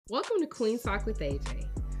Welcome to Queen Talk with AJ.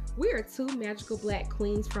 We are two magical black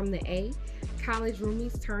queens from the A, college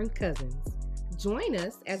roomies turned cousins. Join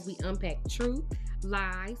us as we unpack truth,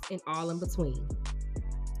 lies, and all in between.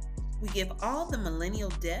 We give all the millennial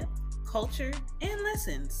depth, culture, and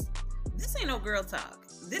lessons. This ain't no girl talk.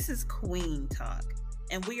 This is Queen Talk.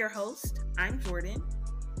 And we are hosts. I'm Jordan.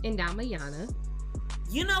 And I'm Ayana.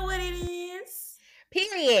 You know what it is?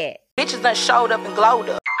 Period. Bitches done showed up and glowed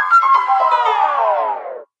up.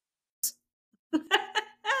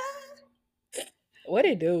 What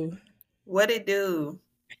it do? What it do?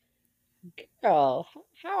 Girl,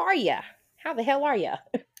 how are ya? How the hell are ya?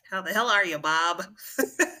 How the hell are you, Bob?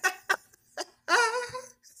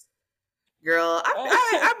 Girl,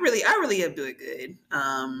 I really am doing good.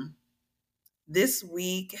 This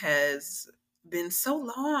week has been so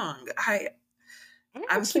long.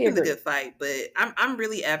 I'm keeping the good fight, but I'm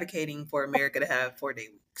really advocating for America to have 4-day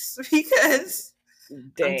weeks because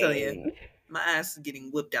I'm telling you, my ass is getting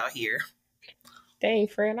whipped out here. Dang,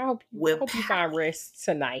 friend, I hope you find rest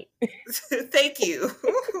tonight. Thank you.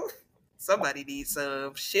 Somebody needs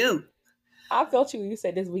some. Shoot. I felt you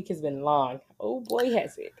said this week has been long. Oh boy,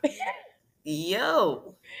 has it.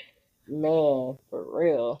 Yo. Man, for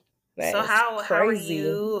real. So how are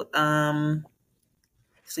you? So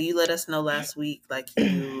you let us know last week, like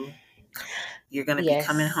you're gonna be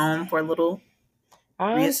coming home for a little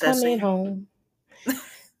reassessing. I'm coming home.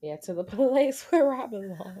 Yeah, to the place where I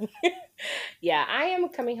belong. Yeah, I am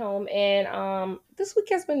coming home, and this week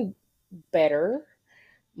has been better,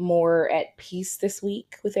 more at peace this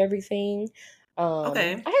week with everything.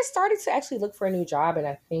 Okay. I had started to actually look for a new job, and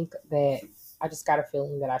I think that I just got a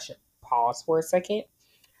feeling that I should pause for a second.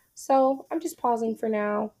 So I'm just pausing for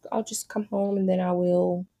now. I'll just come home, and then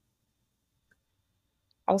I'll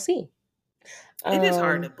see. It is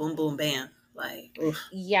hard to boom, boom, bam. Like, oof.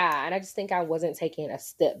 Yeah, and I just think I wasn't taking a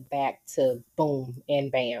step back to boom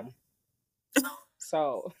and bam.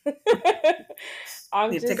 So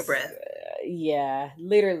I'm need to take a breath. Yeah,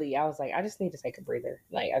 literally, I was like, I just need to take a breather.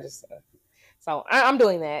 Like, so I'm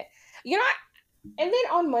doing that. You know, and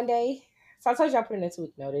then on Monday, so I told you I put in a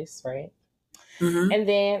 2-week notice, right? Mm-hmm. And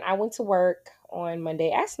then I went to work on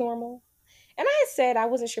Monday as normal. And I had said I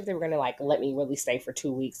wasn't sure if they were going to let me really stay for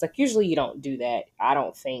 2 weeks. Like, usually you don't do that. I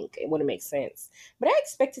don't think it wouldn't make sense. But I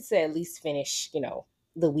expected to at least finish,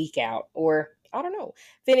 the week out, or I don't know,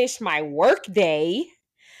 finish my work day.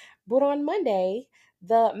 But on Monday,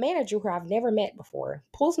 the manager, who I've never met before,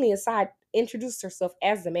 pulls me aside, introduced herself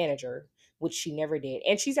as the manager, which she never did.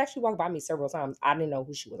 And she's actually walked by me several times. I didn't know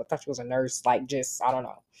who she was. I thought she was a nurse, I don't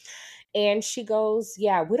know. And she goes,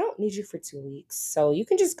 yeah, we don't need you for 2 weeks, so you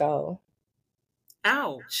can just go.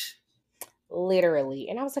 Ouch. Literally.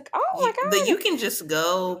 And I was like, oh my God. You can just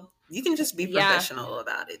go. You can just be professional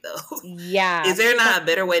about it, though. Yeah. Is there not a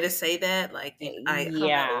better way to say that? Like, I don't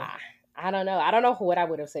know. I don't know. I don't know what I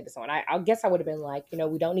would have said to someone. I guess I would have been like,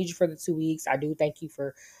 we don't need you for the 2 weeks. I do thank you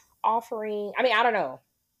for offering. I mean, I don't know.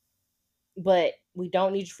 But we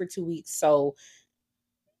don't need you for 2 weeks. So,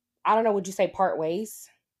 I don't know. Would you say part ways?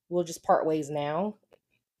 We'll just part ways now.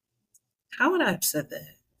 How would I have said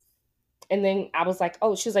that? And then I was like,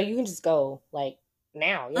 oh, she was like, you can just go,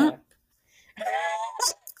 now. Yeah.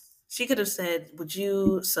 She could have said,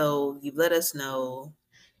 so you've let us know,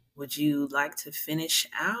 would you like to finish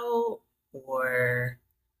out or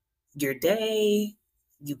your day?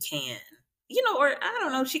 You can. Or I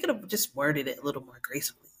don't know. She could have just worded it a little more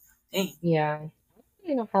gracefully. Dang. Yeah. I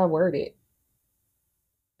don't know how to word it.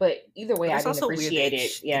 But either way, I didn't appreciate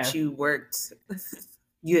it. Yeah. That you worked.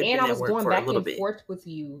 I was going back and forth with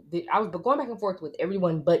you. I was going back and forth with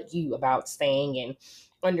everyone but you about staying and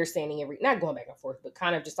understanding not going back and forth, but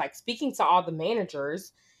kind of just speaking to all the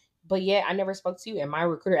managers. But yet I never spoke to you. And my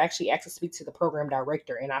recruiter actually asked to speak to the program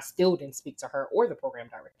director, and I still didn't speak to her or the program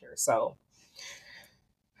director. So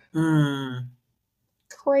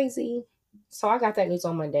crazy. So I got that news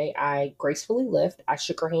on Monday. I gracefully left. I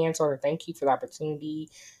shook her hand, told her thank you for the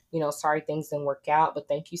opportunity. Sorry things didn't work out, but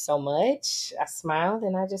thank you so much. I smiled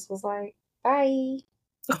and I just was like, bye.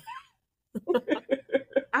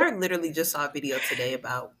 I literally just saw a video today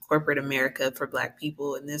about corporate America for Black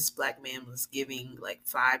people, and this Black man was giving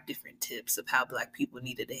 5 different tips of how Black people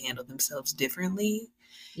needed to handle themselves differently.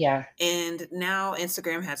 Yeah. And now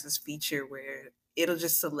Instagram has this feature where it'll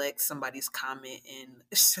just select somebody's comment and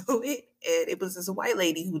show it. And it was this white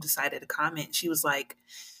lady who decided to comment. She was like,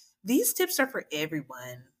 these tips are for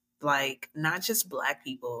everyone, not just Black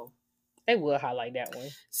people. They will highlight that one.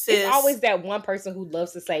 It's always that one person who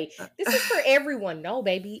loves to say, this is for everyone. No,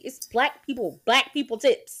 baby. It's Black people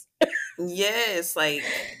tips. Yes.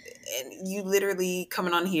 And you literally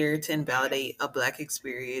coming on here to invalidate a Black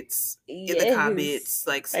experience in the Yes. comments.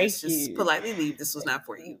 Like, sis, Thank just you. politely leave. This was not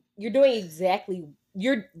for you. You're doing exactly.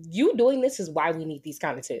 You doing this is why we need these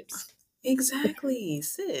kind of tips. Exactly,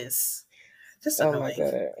 sis. Just Oh my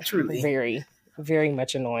annoying. god. Truly. Very, very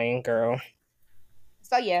much annoying, girl.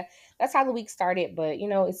 So yeah, that's how the week started. But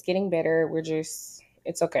it's getting better.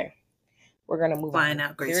 It's okay. We're gonna move Flying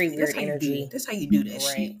on. out Very gracefully. weird energy. That's how you do that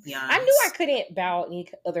Right. shit. I knew I couldn't bow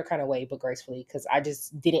any other kind of way but gracefully, because I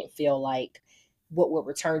just didn't feel like what would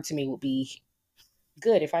return to me would be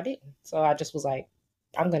good if I didn't. So I just was like,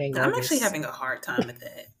 I'm gonna ignore I'm this. actually having a hard time with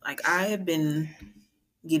that. Like, I have been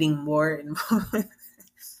getting more and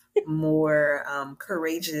more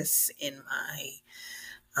courageous in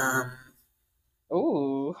my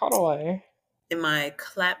Ooh, hold on. in my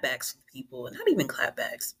clapbacks with people. Not even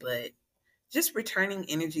clapbacks, but just returning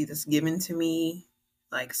energy that's given to me.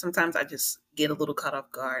 Like, sometimes I just get a little caught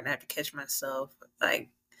off guard and I have to catch myself. Like,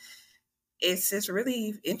 it's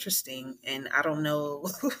really interesting, and I don't know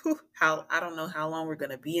how long we're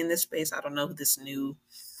gonna be in this space. I don't know who this new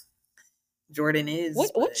Jordan is.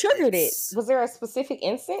 What triggered it? Was there a specific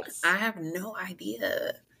instance? I have no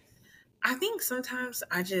idea. I think sometimes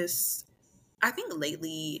I think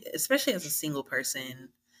lately, especially as a single person,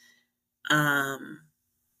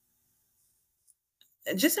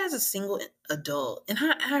 just as a single adult, and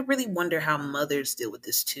I really wonder how mothers deal with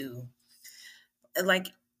this too. Like,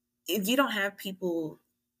 if you don't have people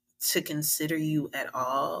to consider you at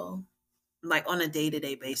all, like on a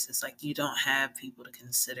day-to-day basis, like you don't have people to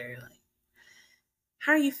consider, like,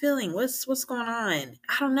 how are you feeling? What's going on?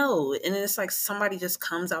 I don't know. And it's like somebody just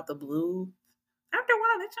comes out the blue. After a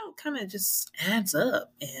while, that don't kind of just adds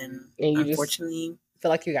up. And you unfortunately, feel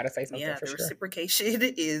like you got to say something. Yeah, for the sure. reciprocation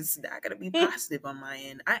is not going to be positive on my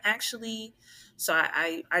end. I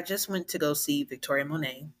just went to go see Victoria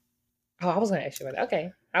Monet. Oh, I was going to ask you about that.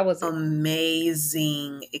 Okay. How was it?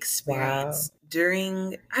 Amazing experience.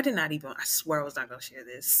 Wow. I swear I was not going to share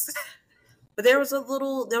this. But there was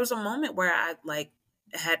a moment where I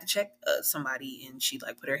had to check somebody, and she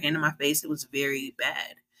put her hand in my face. It was very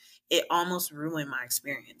bad. It almost ruined my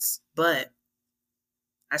experience, but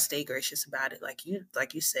I stayed gracious about it, like you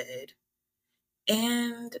said.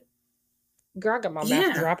 And girl, I got my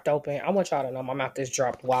mouth dropped open. I want y'all to know my mouth is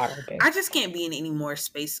dropped wide open. I just can't be in any more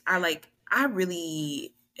space. I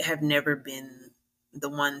really have never been the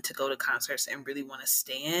one to go to concerts and really want to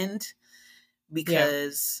stand,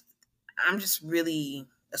 because I'm just really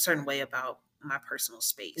a certain way about my personal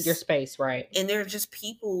space. Your space, right. And there are just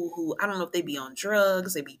people who, I don't know if they be on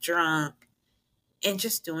drugs, they be drunk, and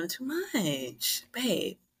just doing too much.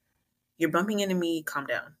 Babe, you're bumping into me, calm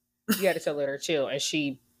down. You had to tell her to chill, and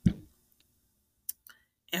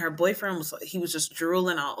her boyfriend was just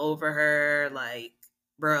drooling all over her, like,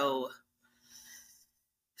 bro.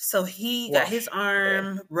 So he got his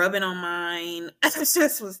arm rubbing on mine. It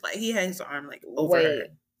just was like, he had his arm over her.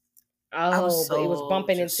 Oh, but it was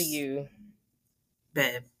bumping into you.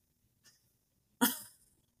 Babe.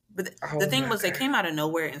 But the thing was, they came out of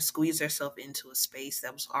nowhere and squeezed herself into a space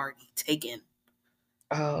that was already taken.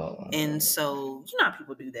 Oh. And so, you know how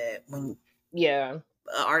people do that when an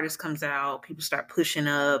artist comes out, people start pushing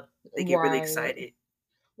up, they get really excited.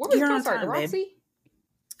 Where was the concert, Roxy?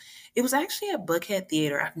 It was actually at Buckhead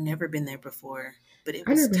Theater. I've never been there before, but it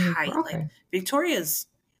was tight. Okay. Like, Victoria's,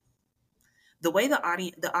 the way the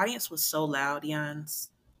audience was so loud, Jans,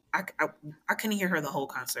 I couldn't hear her the whole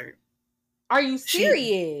concert. Are you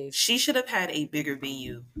serious? She should have had a bigger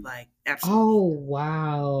venue, absolutely. Oh,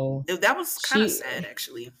 wow. That was kind of sad,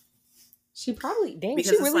 actually. She probably, dang,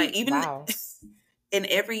 because she really, even wow. in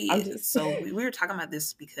every, so we were talking about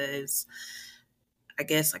this because I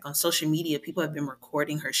guess on social media, people have been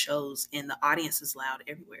recording her shows and the audience is loud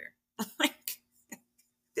everywhere.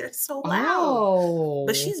 They're so loud. Oh.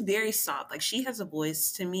 But she's very soft. She has a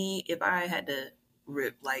voice. To me, if I had to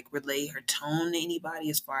relay her tone to anybody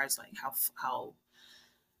as far as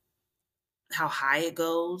how high it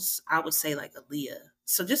goes, I would say Aaliyah.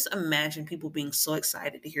 So just imagine people being so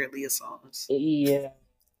excited to hear Aaliyah songs. Yeah.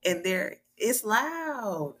 And it's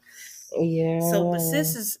loud. Yeah. So, but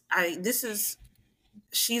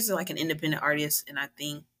she's an independent artist, and I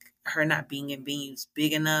think her not being in venues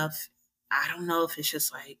big enough, I don't know if it's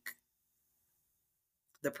just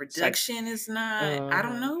the production is not, I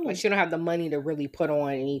don't know. She don't have the money to really put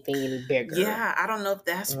on anything any bigger. Yeah, I don't know if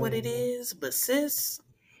that's what it is, but sis,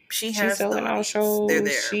 she's selling out shows. They're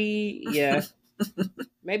there.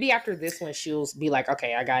 Maybe after this one, she'll be like,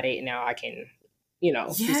 okay, I got it. Now I can, do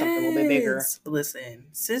something a little bit bigger. Listen,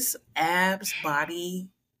 sis, abs, body.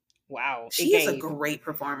 Wow. She is a great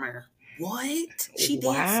performer. what? She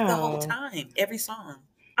danced the whole Wow. time, every song.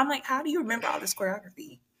 I'm like, how do you remember all this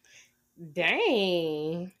choreography?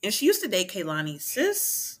 Dang. And she used to date Kaylani.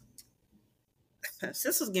 Sis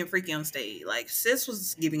was getting freaky on stage. Like, sis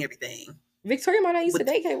was giving everything. Victoria Monet used to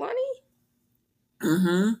With date Kehlani?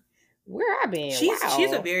 mm-hmm. Where I been? She's Wow.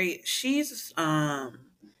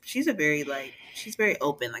 she's very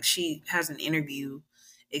open. Like, she has an interview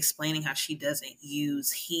explaining how she doesn't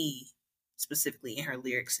use he specifically in her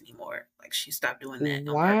lyrics anymore. Like, she stopped doing that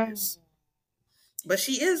on Wow. purpose. But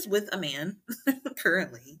she is with a man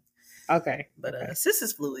currently. Okay. But Okay. sis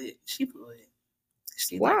is fluid. She fluid.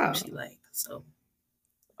 She like Wow. who she like. So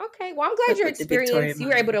Okay. Well, I'm glad your with the Victoria experience, you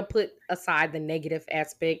were able Monet. to put aside the negative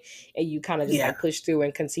aspect and you kind of just Yeah. like push through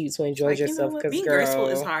and continue to It's enjoy like, you know yourself. what? Because, Being graceful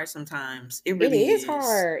is girl, hard sometimes. It it really is is.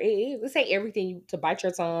 hard. It is. It's like everything to bite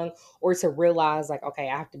your tongue or to realize, like, okay,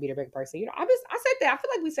 I have to be the bigger person. You know, I said that. I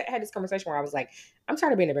feel like had this conversation where I was like, I'm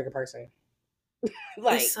tired of being the bigger person. It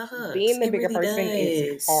Like, sucks. being the It bigger really person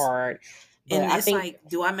is does. hard. But And I it's think, like,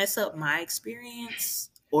 do I mess up my experience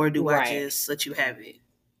or do I right, just let you have it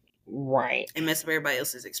right. and mess up everybody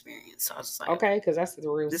else's experience? So I was just like, Okay, because that's the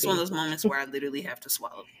real this is one of tea. those moments where I literally have to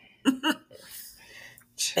swallow and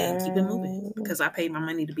keep it moving because I paid my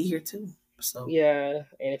money to be here too. So Yeah,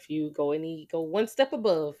 and if you go one step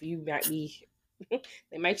above, you might be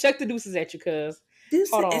they might chuck the deuces at you. Cause this,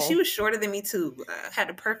 hold and she on, was shorter than me too. Had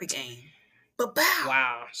the perfect aim, but bow.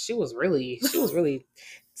 wow, she was really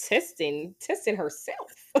testing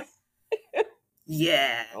herself.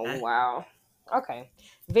 Yeah. Oh wow. Okay.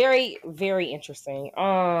 Very, very interesting.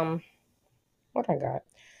 What I got?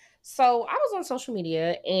 So I was on social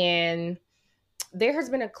media and there has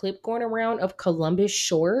been a clip going around of Columbus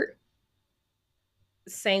Short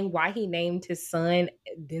saying why he named his son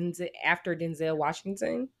Denzel after Denzel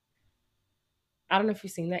Washington. I don't know if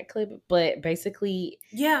you've seen that clip, but basically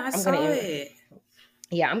Yeah, I I'm saw gonna it.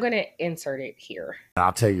 I'm gonna insert it here.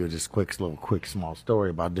 I'll tell you this quick small story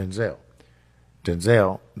about Denzel.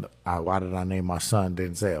 Denzel, why did I name my son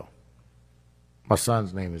Denzel? My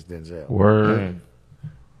son's name is Denzel. Word.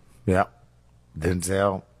 Yeah.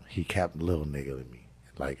 Denzel, he kept little nigga to me.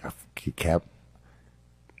 Like, he kept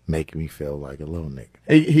making me feel like a little nigga.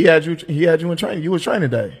 He had you. He had you in training. You was training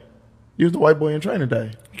day. You was the white boy in training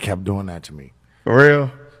day. He kept doing that to me. For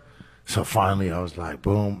real. So finally, I was like,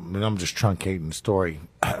 boom. And I'm just truncating the story.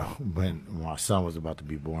 When my son was about to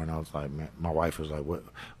be born, I was like, man, my wife was like, what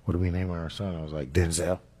do we name our son? I was like,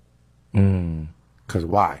 Denzel. Because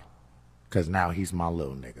why? Because now he's my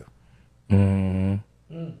little nigga.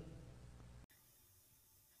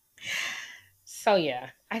 So yeah,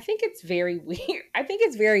 I think it's very weird. I think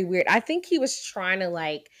it's very weird. I think he was trying to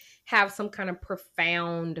like have some kind of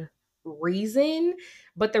profound reason,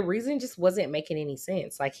 but the reason just wasn't making any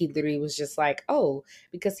sense. Like he literally was just like, oh,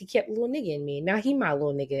 because he kept little nigga in me. Now he my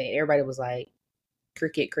little nigga. And everybody was like,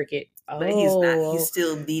 cricket, cricket. But he's not. He's Oh,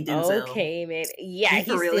 still the Denzel. okay, man. Yeah, Be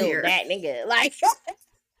for he's real still here. that nigga. Like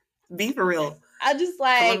Be for real. I just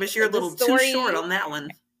like Columbus, you're a the little story. too short on that one.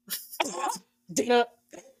 Dana,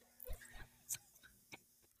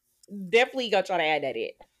 definitely gonna try to add that in.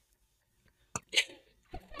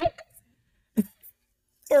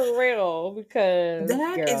 For real, because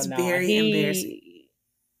That girl, is no, very embarrassing.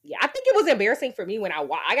 Yeah, I think it was embarrassing for me when I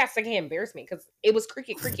got secondhand embarrassment because it was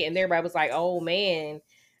cricket, and everybody was like, "Oh man,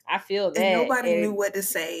 I feel that." And nobody knew And what to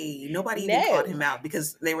say. Nobody even called him out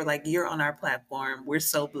because they were like, "You're on our platform. We're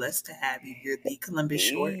so blessed to have you. You're the Columbus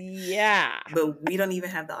Short." Yeah, But we don't even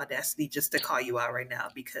have the audacity just to call you out right now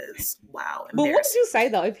because wow, but what would embarrassing. you say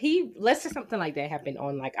though if let's say something like that happened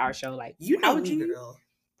on like our show? Like, You how know would me, you? girl.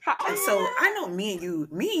 And so I know me and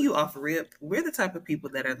you off rip. We're the type of people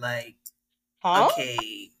that are like,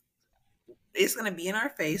 okay, it's gonna be in our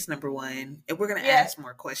face, number one, and we're gonna ask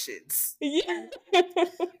more questions. Yeah.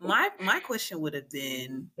 My question would have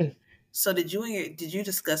been, so did you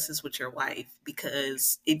discuss this with your wife?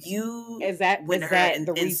 Because if you went to her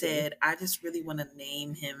and said, I just really want to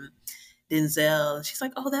name him Denzel, and she's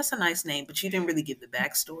like, oh, that's a nice name, but you didn't really give the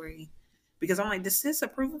backstory. Because I'm like, does sis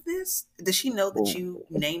approve of this? Does she know that you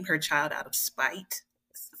named her child out of spite?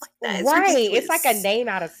 Like, right. ridiculous. It's like a name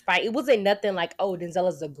out of spite. It wasn't nothing like, oh, Denzel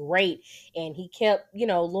is a great and he kept,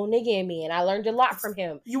 little nigga in me and I learned a lot from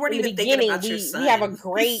him. You weren't even thinking about your son. We have a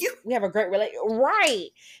great relationship. Right.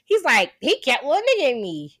 He's like, he kept little nigga in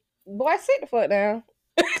me. Boy, sit the fuck down.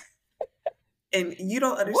 And you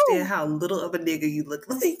don't understand how little of a nigga you look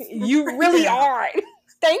like. You really are.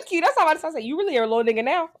 Thank you. That's how I say. You really are a little nigga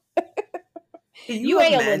now. You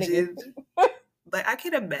ain't a little nigga. Like, I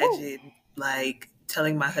can imagine, like,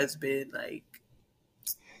 telling my husband, like,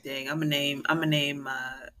 dang, I'm gonna name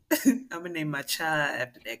my I'm gonna name my child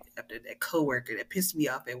after that coworker that pissed me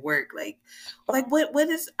off at work. Like what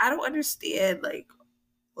is? I don't understand. Like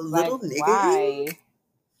a Like, little nigga. why?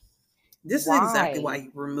 This is exactly why Why?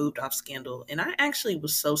 you were removed off Scandal. And I actually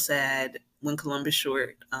was so sad when Columbus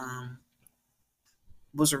Short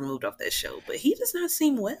was removed off that show. But he does not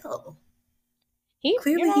seem well. He,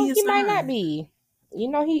 Clearly, he is he might not not. be.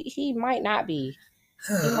 He might not be.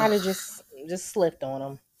 He might have just slipped on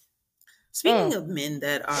him. Speaking of men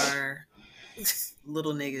that are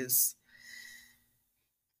little niggas,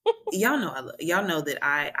 y'all know that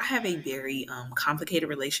I have a very complicated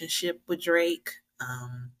relationship with Drake.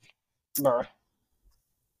 Bruh.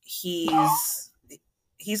 He's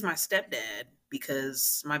my stepdad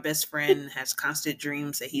because my best friend has constant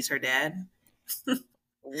dreams that he's her dad.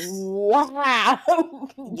 Wow.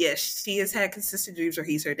 Yes, she has had consistent dreams where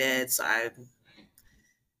he's her dad. So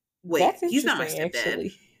That's he's not my interesting, stepdad.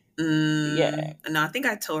 actually. Yeah. No, I think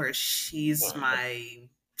I told her she's my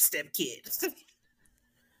stepkid.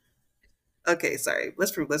 Okay, sorry.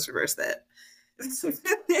 Let's reverse that.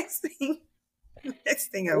 Next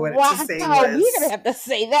thing I wanted to say was, we're gonna have to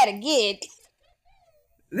say that again.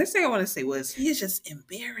 next thing I want to say was he is just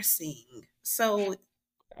embarrassing. So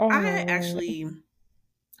Oh. I actually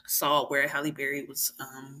saw where Halle Berry was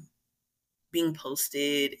being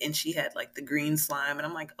posted, and she had like the green slime, and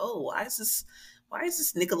I'm like, oh, why is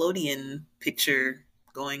this Nickelodeon picture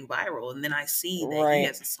going viral? And then I see that he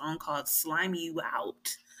has a song called "Slime You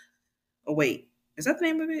Out." Oh wait, is that the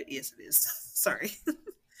name of it? Yes, it is. Sorry.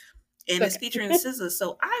 And it's featuring SZA.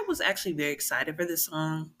 So I was actually very excited for this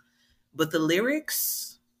song, but the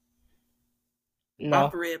lyrics,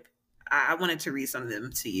 off rip, I wanted to read some of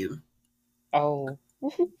them to you. Oh.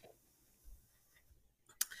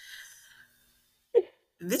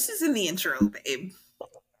 This is in the intro, babe.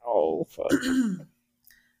 Oh, fuck.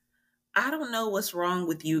 I don't know what's wrong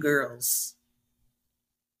with you girls.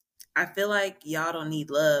 I feel like y'all don't need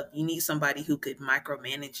love. You need somebody who could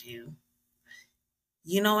micromanage you.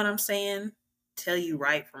 You know what I'm saying? Tell you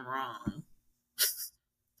right from wrong.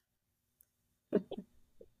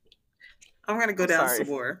 I'm gonna go down some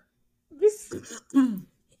more. This is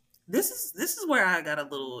where I got a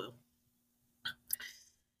little.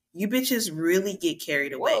 You bitches really get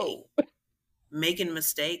carried away. Whoa. Making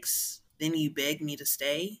mistakes, then you beg me to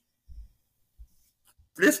stay.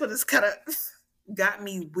 This one has kind of got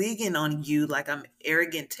me wigging on you like I'm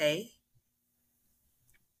arrogant Tay.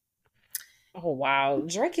 Oh wow,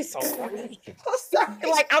 Drake is so funny.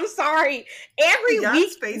 I'm sorry. Every week I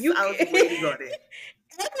was waiting on it.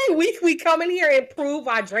 Every week we come in here and prove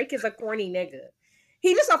why Drake is a corny nigga.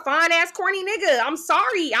 He just a fine ass corny nigga. I'm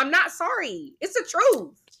sorry. I'm not sorry. It's the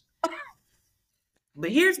truth.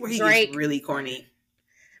 But here's where he gets really corny.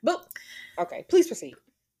 But okay, please proceed.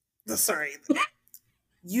 Sorry.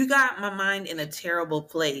 You got my mind in a terrible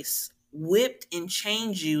place. Whipped and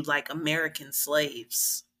chained you like American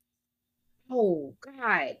slaves. Oh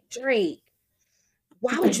God, Drake.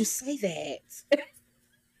 Why would you say that?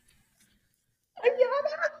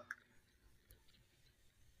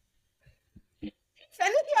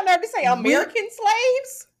 Y'all never say American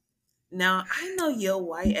slaves? Now, I know your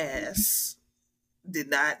white ass did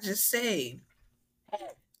not just say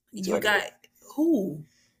you got who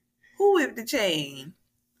whipped the chain.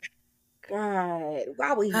 God,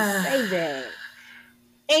 why would he say that?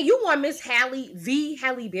 And you want Miss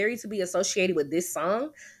Halle Berry to be associated with this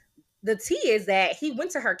song? The tea is that he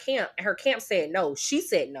went to her camp and her camp said no. She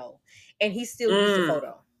said no. And he still used the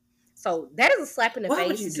photo. So that is a slap in the face. Why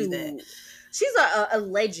would you do that? She's a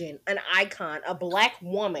legend, an icon, a Black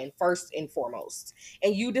woman first and foremost.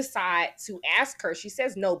 And you decide to ask her. She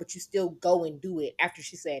says no, but you still go and do it after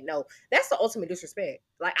she said no. That's the ultimate disrespect.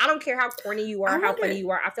 Like, I don't care how corny you are, how funny you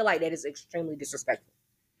are. I feel like that is extremely disrespectful.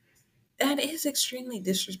 That is extremely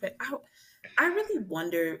disrespectful. I really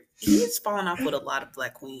wonder. He's fallen off with a lot of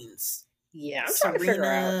Black queens. Yeah, I'm trying to figure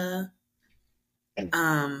out.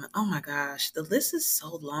 Oh my gosh, the list is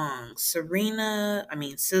so long. Serena, I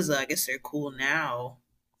mean SZA, I guess they're cool now,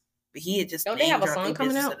 but he had just don't they have a song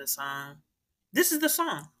coming out? This is the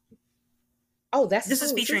song. Oh, this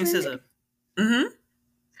is featuring SZA. Mm-hmm.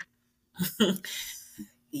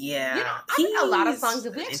 Yeah, you know, I think a lot of songs.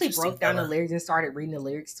 If we actually broke down the lyrics and started reading the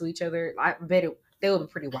lyrics to each other, I bet they would be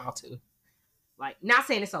pretty wild too. Like, not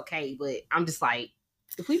saying it's okay, but I'm just like,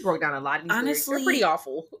 if we broke down a lot of these lyrics, they're pretty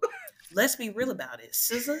awful. Let's be real about it.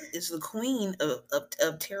 SZA is the queen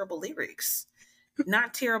of terrible lyrics.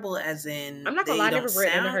 Not terrible as in I'm not gonna lie, I never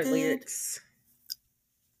read any of her lyrics.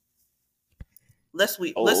 Let's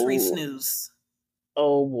read Snooze.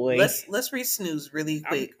 Oh boy. Let's read Snooze really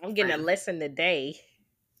quick. I'm getting a lesson today.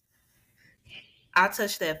 I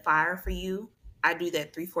touch that fire for you. I do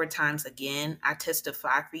that 3, 4 times again. I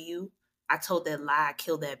testify for you. I told that lie. I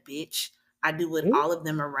killed that bitch. I do what all of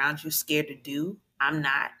them around you scared to do. I'm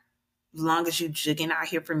not. As long as you jigging out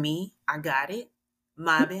here for me, I got it.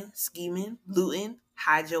 Mobbing, scheming, looting,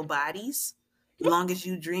 hide your bodies. As long as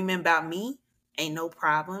you dreaming about me, ain't no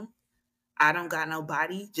problem. I don't got no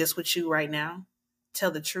body, just with you right now. Tell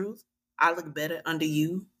the truth. I look better under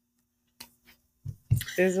you.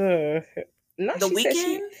 There's a no. The She said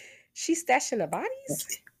Weeknd. she's stashing the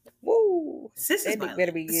bodies. Woo! Sis is That dick violent.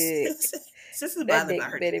 better be good. Sis is That violent dick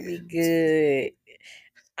about her better nigga. be good.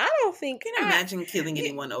 I don't think. Can you imagine killing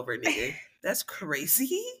anyone over a nigga? That's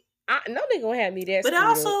crazy. No nigga gonna have me that. But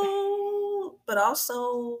screwed up.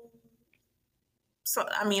 also, so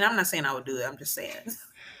I mean, I'm not saying I would do it. I'm just saying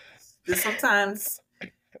that sometimes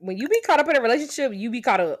when you be caught up in a relationship, you be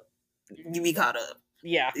caught up. you be caught up.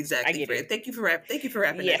 Yeah, Exactly. I get Fred. it. Thank you for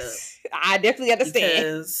wrapping that up. Yes, I definitely understand.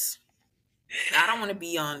 Because I don't want to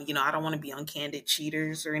be on, I don't want to be on Candid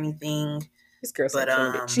Cheaters or anything. This girl said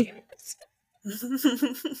But cheaters.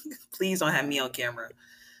 please don't have me on camera.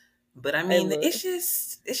 But I Hey, mean, look. it's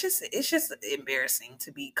just embarrassing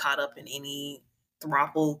to be caught up in any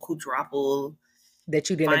throuple, quadruple, That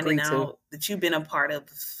you didn't agree finding to. out that you've been a part of.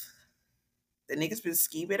 The niggas been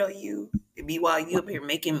scheming on you. And meanwhile, you up here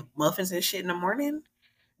making muffins and shit in the morning.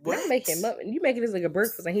 What? Not making up. You making this like a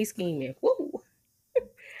breakfast and he's scheming. Woo!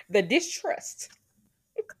 The distrust,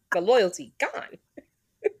 the loyalty gone.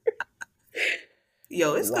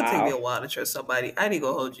 Yo, it's gonna take me Wow. a while to trust somebody. I need to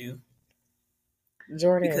go hold you.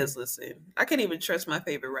 Jordan, Because listen, I can't even trust my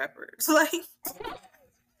favorite rappers. Like,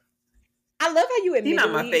 I love how you He's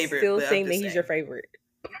not my admittedly favorite, still but I'm think that just he's saying. your favorite.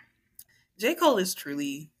 J. Cole is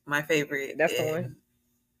truly my favorite. That's the and one.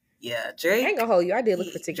 Yeah, I Drake. ain't gonna hold you. I did look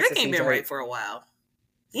for tickets Drake to see ain't been Drake. right for a while.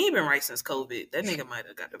 He ain't been right since COVID. That nigga might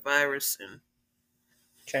have got the virus, and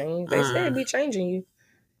Change. They said it be changing you.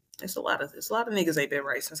 it's a lot of niggas ain't been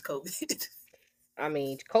right since COVID. I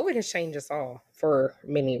mean, COVID has changed us all for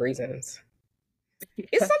many reasons.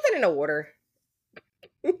 It's something in the water.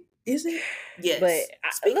 Is it? Yes.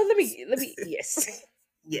 But let me yes.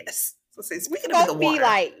 Yes. So say, speaking Both of the be water,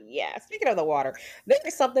 like, yeah, speaking of the water, there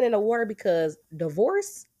is something in the water because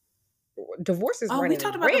divorce is running we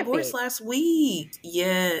talked about rampant. divorce last week.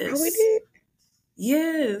 Yes. Oh, we did?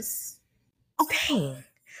 Yes. Dang. You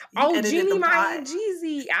Oh, edited Jeannie, the Maya, pod. and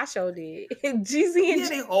Jeezy. I sure did. Jeezy We and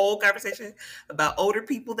had a whole conversation about older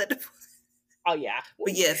people that divorce. oh yeah.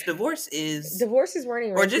 But yes, divorce is Divorce is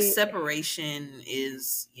running or rampant. just separation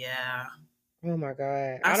is Oh my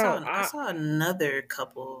god. I saw another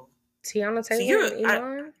couple. Tiana Taylor you're- and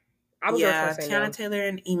Iman. I was Yeah, gonna say Tiana no. Taylor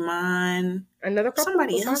and Iman. Another couple.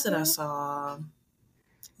 Somebody was else that I also? saw.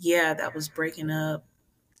 Yeah, that was breaking up.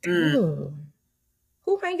 Mm. Ooh.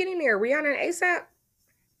 Who hanging in there? Rihanna and ASAP?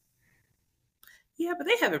 Yeah, but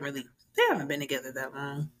they haven't been together that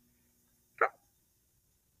long.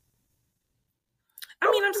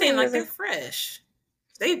 I mean, I'm saying like they're fresh.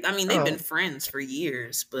 They've been friends for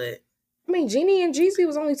years, but I mean, Jeannie and Jeezy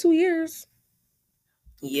was only 2 years.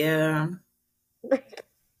 yeah.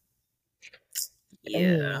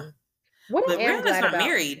 Yeah. What But I am Rihanna's glad not about-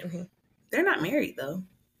 married. Mhm. They're not married though.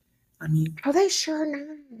 I mean, Are they sure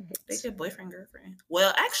not? they said boyfriend, girlfriend.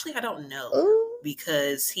 Well, actually, I don't know. Ooh.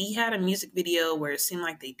 Because he had a music video where it seemed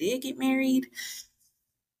like they did get married.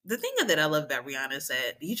 The thing that I love about Rihanna is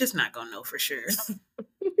that you're just not gonna know for sure.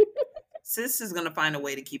 Sis is gonna find a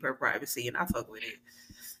way to keep her privacy, and I fuck with it.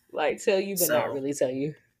 Like tell you, but So- not really tell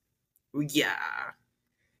you.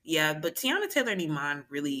 Yeah, but Tiana Taylor and Iman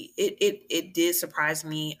really it did surprise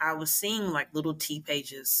me. I was seeing like little T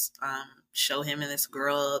pages show him and this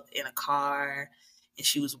girl in a car, and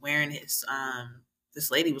she was wearing his this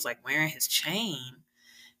lady was like wearing his chain,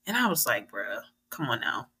 and I was like, bruh, come on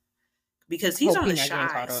now, because he's Hope on he the not getting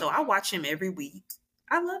Shy, caught up. so I watch him every week.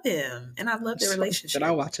 I love him, and I love their relationship. But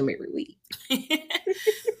I watch them every week.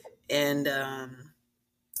 And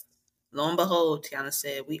lo and behold, Tiana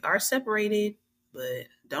said, "We are separated, but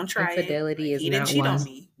don't try Infidelity it. is He didn't not cheat one. on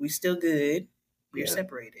me. We still good. We're Yeah.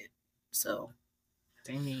 separated." So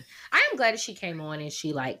Dang. I am glad that she came on and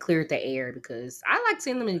she like cleared the air because I like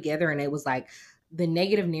seeing them together and it was like the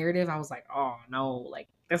negative narrative. I was like, oh no, like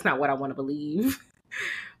that's not what I want to believe.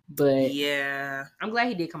 But yeah, I'm glad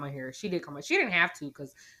he did come on here. She did come on. She didn't have to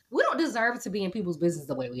because we don't deserve to be in people's business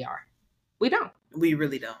the way we are. We don't. we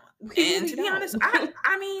really don't. We And really to be don't. honest,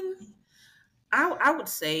 I mean, I would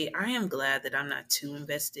say I am glad that I'm not too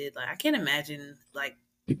invested. Like I can't imagine like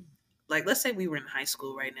let's say we were in high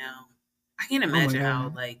school right now. I can't imagine how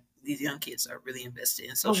God. like these young kids are really invested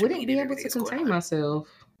in I social wouldn't media. be and able to everything that's going contain on. myself.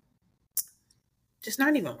 Just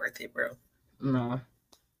not even worth it, bro. No,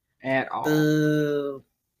 at all. Boo.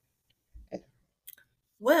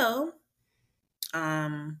 Well,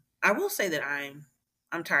 I will say that I'm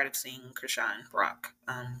tired of seeing Krishan Rock.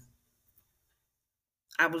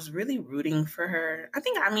 I was really rooting for her.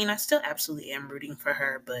 I still absolutely am rooting for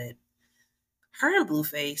her, but her and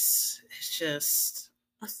Blueface,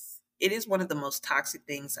 it is one of the most toxic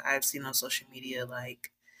things I've seen on social media.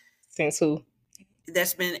 Like, Since who? and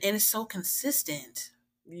it's so consistent.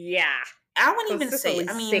 Yeah. I wouldn't even say,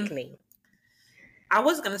 sickening. I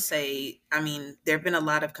was going to say, there have been a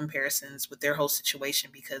lot of comparisons with their whole situation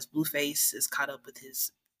because Blueface is caught up with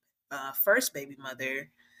his first baby mother,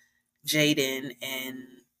 Jaden, and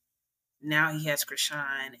now he has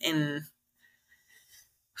Krishan. And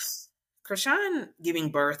Krishan giving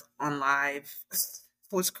birth on live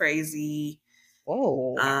was crazy.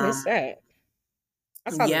 Whoa, I missed that.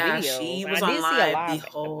 I saw the video. She was on live the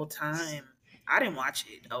whole time. I didn't watch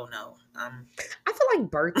it. Oh no. I feel like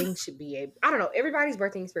birthing should be I don't know, everybody's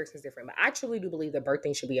birthing experience is different, but I truly do believe that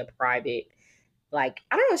birthing should be a private, like,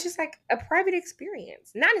 I don't know, it's just like a private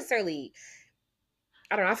experience. Not necessarily,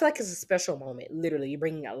 I don't know, I feel like it's a special moment. Literally, you're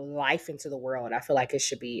bringing a life into the world. I feel like it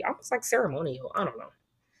should be almost like ceremonial. I don't know.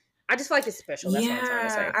 I just feel like it's special. That's what I'm trying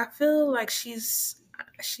to say. I feel like she's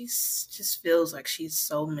just feels like she's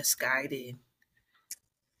so misguided.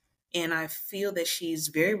 And I feel that she's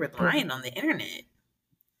very reliant on the internet.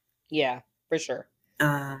 Yeah, for sure.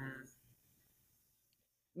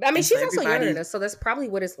 She's also younger than us, so that's probably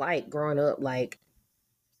what it's like growing up, like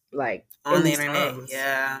on the internet. Times.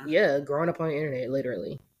 Yeah, growing up on the internet,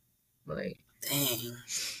 literally. Like, dang.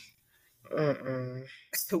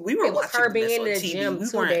 So we were watching her being in the gym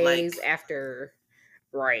 2 days after.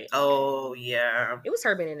 Right. Oh, yeah. It was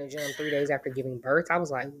her being in the gym 3 days after giving birth. I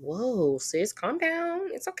was like, whoa, sis, calm down.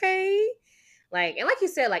 It's okay. Like, and like you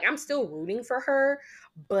said, like, I'm still rooting for her,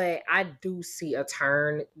 but I do see a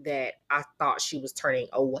turn that I thought she was turning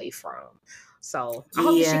away from. So I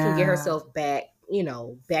hope that she can get herself back,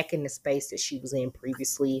 back in the space that she was in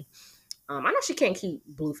previously. I know she can't keep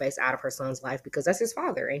Blueface out of her son's life because that's his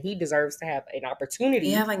father, and he deserves to have an opportunity.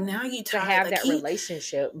 Yeah, like now to have that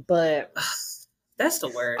relationship, but that's the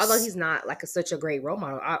worst. Although he's not like such a great role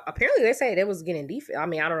model. Apparently, they say they was getting defects. I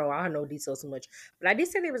mean, I don't know. I don't know details too much, but I did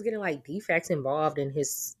say they was getting like defects involved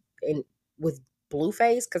with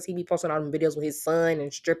Blueface because he be posting all them videos with his son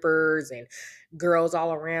and strippers and girls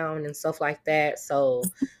all around and stuff like that. So,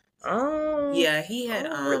 yeah, he had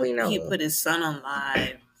he put his son on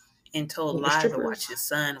live and told Live to watch his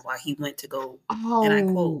son while he went to go, and I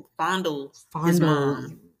quote, fondle his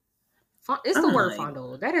mom. It's the word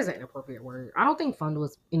fondle. That isn't an appropriate word. I don't think fondle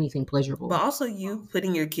is anything pleasurable. But also you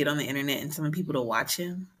putting your kid on the internet and telling people to watch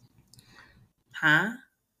him. Huh?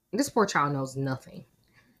 This poor child knows nothing.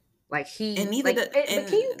 Like but can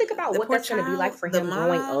you think about what that's going to be like for him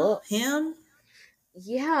growing up? Him?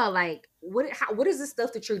 Yeah, like what is this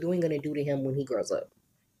stuff that you're doing going to do to him when he grows up?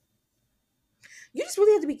 You just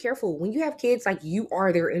really have to be careful. When you have kids, like, you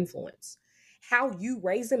are their influence. How you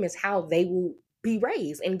raise them is how they will be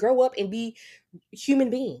raised and grow up and be human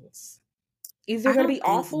beings. Either they're going to be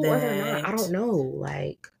awful or they're not. I don't know.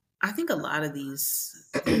 Like, I think a lot of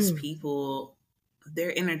these people, their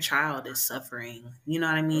inner child is suffering. You know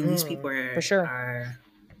what I mean? These people are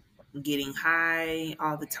getting high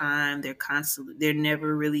all the time. They're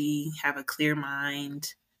never really have a clear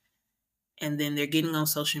mind. And then they're getting on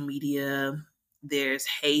social media. There's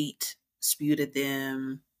hate spewed at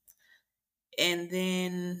them. And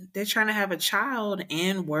then they're trying to have a child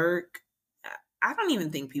and work. I don't even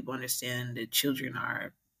think people understand that children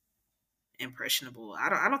are impressionable. I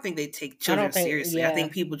don't think they take children seriously. I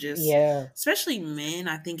think people just, especially men,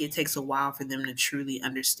 I think it takes a while for them to truly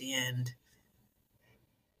understand.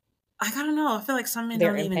 Like, I don't know. I feel like some men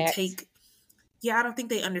don't even take. Yeah, I don't think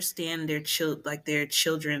they understand their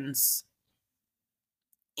children's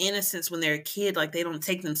innocence when they're a kid. Like, they don't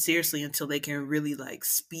take them seriously until they can really like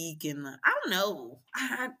speak. And I don't know.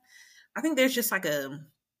 I think there's just like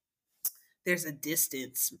there's a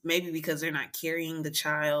distance, maybe because they're not carrying the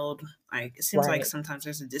child. Like, it seems like sometimes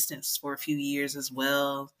there's a distance for a few years as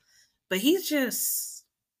well. But he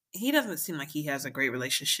doesn't seem like he has a great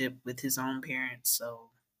relationship with his own parents. So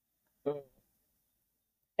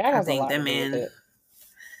I think that man,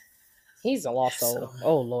 he's a lost soul.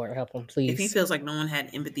 Oh Lord, help him, please. If he feels like no one had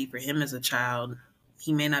empathy for him as a child,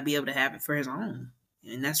 he may not be able to have it for his own.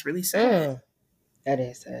 And that's really sad. That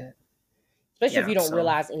is sad. Especially if you don't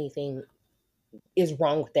realize anything is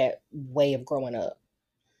wrong with that way of growing up.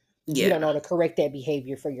 You don't know to correct that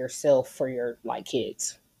behavior for yourself, for your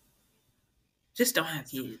kids. Just don't have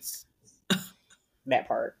kids. That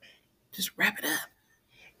part. Just wrap it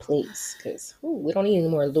up. Please, because we don't need any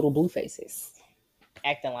more little blue faces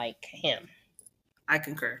acting like him. I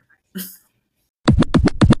concur.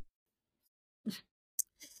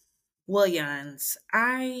 Well, Jans,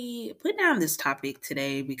 I put down this topic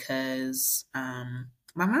today because my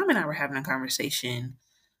mom and I were having a conversation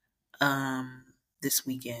this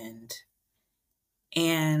weekend,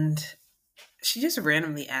 and she just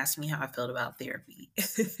randomly asked me how I felt about therapy.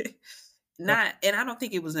 And I don't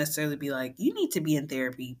think it was necessarily be like, you need to be in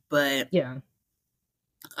therapy, but Yeah.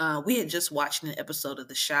 we had just watched an episode of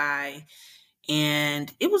The Chi,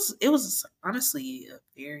 and it was honestly a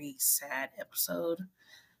very sad episode.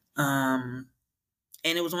 And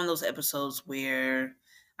it was one of those episodes where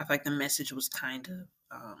I feel like the message was kind of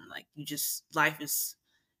like, you just life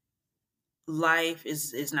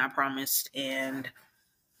is not promised, and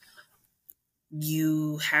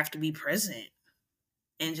you have to be present,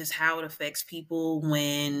 and just how it affects people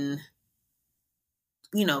when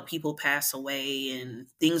people pass away and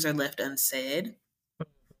things are left unsaid.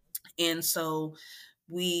 And so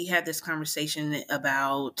we had this conversation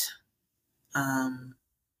about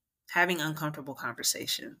having uncomfortable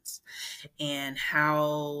conversations and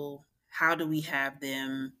how do we have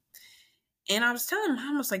them. And I was telling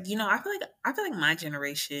Mom, I was like, I feel like my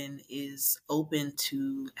generation is open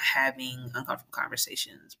to having uncomfortable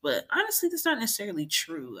conversations, but honestly, that's not necessarily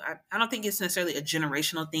true. I don't think it's necessarily a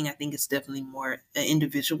generational thing. I think it's definitely more an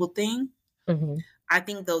individual thing. Mm-hmm. I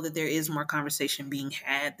think though that there is more conversation being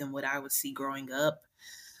had than what I would see growing up.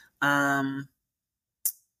 And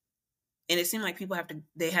it seemed like people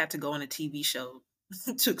had to go on a TV show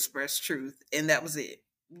to express truth, and that was it.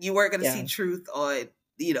 You weren't going to see truth on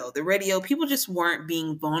the radio. People just weren't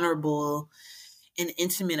being vulnerable and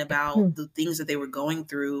intimate about the things that they were going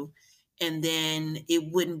through. And then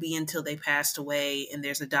it wouldn't be until they passed away and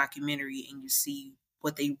there's a documentary and you see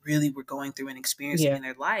what they really were going through and experiencing in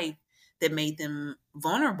their life that made them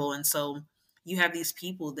vulnerable. And so you have these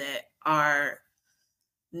people that are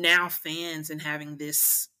now fans and having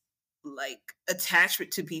this like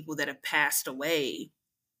attachment to people that have passed away,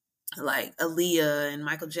 like Aaliyah and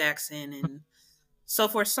Michael Jackson and so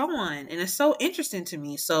forth, so on. And it's so interesting to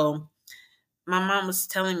me. So my mom was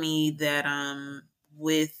telling me that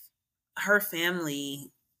with her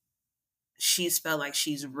family, she's felt like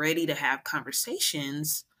she's ready to have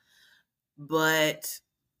conversations, but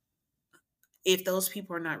if those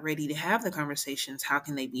people are not ready to have the conversations, how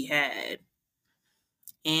can they be had?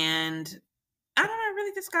 And I don't know,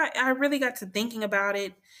 I really got to thinking about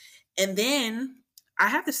it. And then I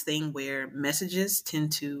have this thing where messages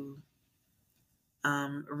tend to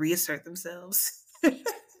reassert themselves.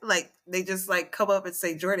 Like they just like come up and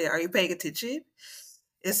say, Jordan, are you paying attention?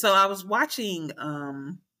 And so I was watching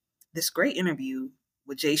this great interview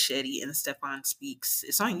with Jay Shetty and Stefan Speaks.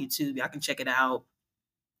 It's on YouTube. Y'all can check it out.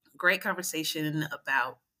 Great conversation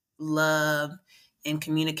about love and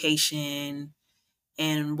communication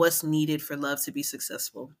and what's needed for love to be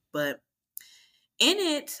successful. But in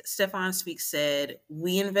it, Stefan Speaks said,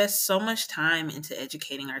 we invest so much time into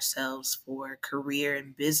educating ourselves for career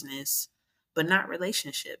and business, but not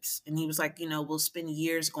relationships. And he was like, we'll spend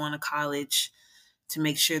years going to college to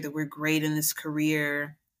make sure that we're great in this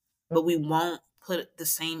career, but we won't put the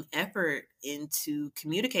same effort into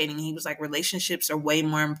communicating. He was like, relationships are way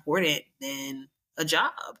more important than a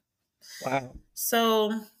job. Wow.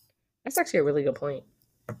 So that's actually a really good point.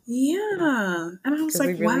 Yeah. And I was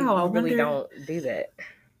like, wow, we really don't do that.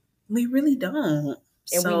 We really don't.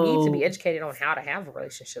 And we need to be educated on how to have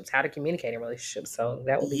relationships, how to communicate in relationships. So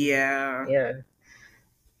that would be Yeah.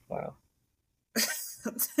 Wow.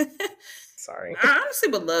 Sorry. I honestly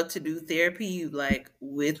would love to do therapy like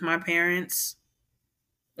with my parents.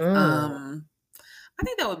 I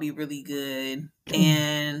think that would be really good.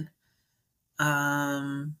 And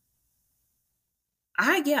I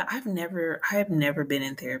have never been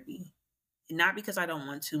in therapy. Not because I don't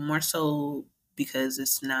want to, more so because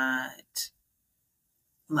it's not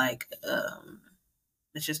like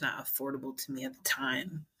it's just not affordable to me at the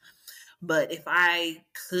time. But if I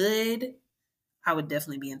could, I would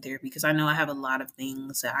definitely be in therapy because I know I have a lot of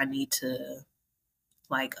things that I need to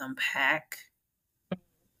like unpack.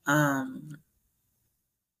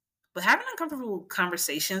 But having uncomfortable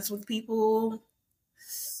conversations with people,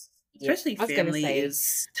 especially family,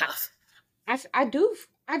 is tough. I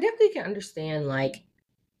definitely can understand, like,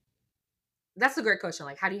 that's a great question.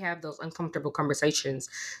 Like, how do you have those uncomfortable conversations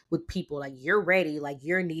with people? Like, you're ready, like,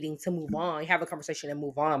 you're needing to move on, have a conversation and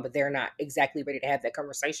move on, but they're not exactly ready to have that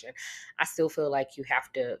conversation. I still feel like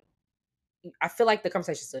I feel like the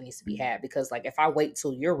conversation still needs to be had because, like, if I wait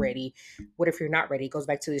till you're ready, what if you're not ready? It goes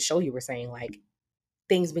back to the show you were saying, like,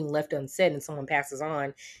 things being left unsaid and someone passes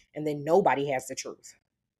on and then nobody has the truth.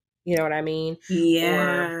 You know what I mean? Or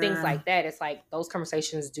things Yeah. like that. It's like those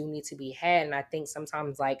conversations do need to be had. And I think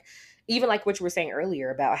sometimes, like, even like what you were saying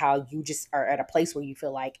earlier about how you just are at a place where you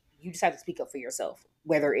feel like you just have to speak up for yourself,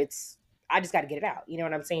 whether it's, I just got to get it out. You know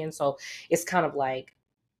what I'm saying? So it's kind of like,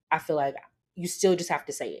 I feel like you still just have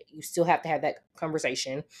to say it. You still have to have that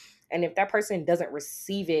conversation. And if that person doesn't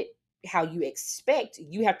receive it how you expect,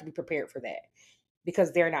 you have to be prepared for that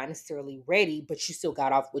because they're not necessarily ready, but you still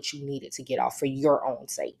got off what you needed to get off for your own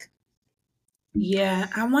sake. Yeah,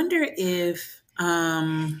 I wonder if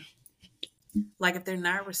like if they're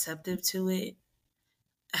not receptive to it,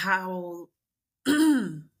 how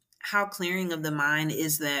how clearing of the mind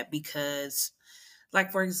is that? Because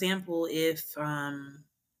like for example, if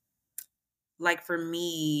like for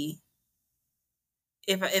me,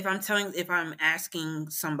 if I'm asking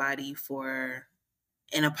somebody for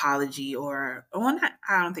an apology, or well, not,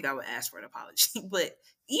 I don't think I would ask for an apology, but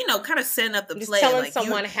kind of setting up the Just play, telling like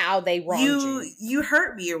someone how they wronged you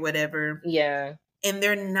hurt me or whatever, Yeah. and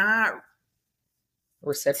they're not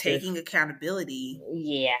Receptive. taking accountability.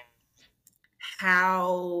 Yeah.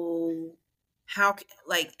 How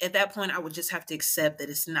like at that point I would just have to accept that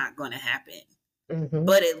it's not going to happen. Mm-hmm.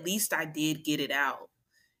 But at least I did get it out.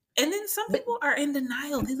 And then some people are in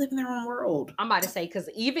denial. They live in their own world. I'm about to say, because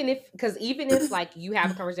even if like you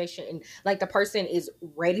have a conversation and like the person is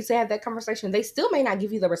ready to have that conversation, they still may not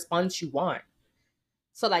give you the response you want.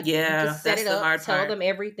 So like, you can set it up, tell them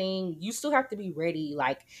everything. You still have to be ready,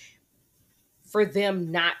 like, for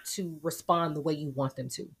them not to respond the way you want them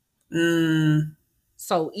to.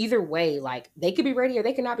 So either way, like, they could be ready or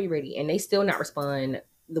they could not be ready, and they still not respond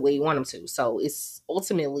the way you want them to. So it's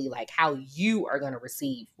ultimately like how you are going to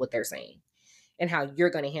receive what they're saying and how you're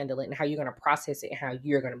going to handle it and how you're going to process it and how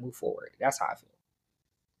you're going to move forward. That's how I feel.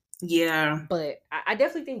 Yeah. But I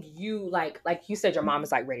definitely think you, like you said, your mom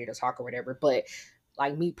is like ready to talk or whatever. But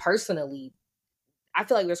like me personally, I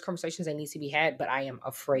feel like there's conversations that need to be had, but I am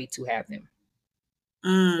afraid to have them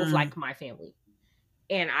with like my family.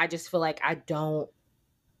 And I just feel like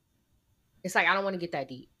it's like, I don't want to get that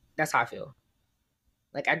deep. That's how I feel.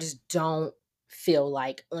 Like, I just don't feel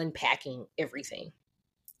like unpacking everything.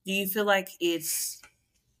 Do you feel like it's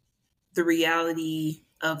the reality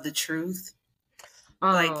of the truth?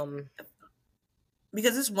 Like,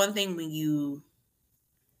 because it's one thing when you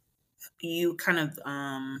kind of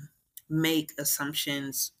make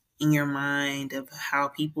assumptions in your mind of how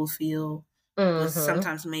people feel, but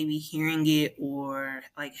sometimes maybe hearing it or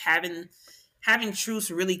like having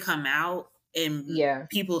truths really come out and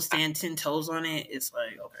people stand 10 toes on it, it's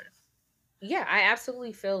like, okay. Yeah, I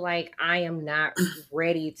absolutely feel like I am not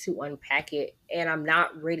ready to unpack it, and I'm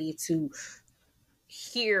not ready to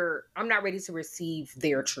receive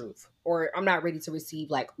their truth, or I'm not ready to receive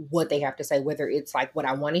like what they have to say, whether it's like what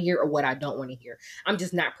I want to hear or what I don't want to hear. I'm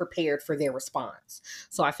just not prepared for their response.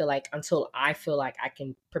 So I feel like until I feel like I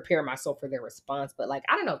can prepare myself for their response, but like,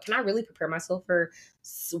 I don't know, can I really prepare myself for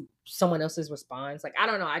someone else's response? Like, I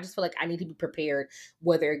don't know. I just feel like I need to be prepared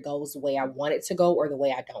whether it goes the way I want it to go or the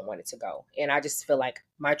way I don't want it to go. And I just feel like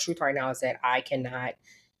my truth right now is that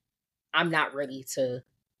I'm not ready to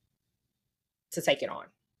take it on.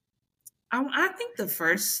 I think the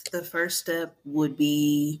first step would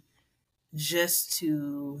be just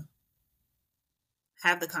to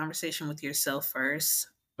have the conversation with yourself first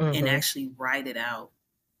and actually write it out.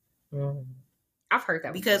 I've heard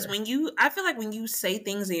that because before. I feel like when you say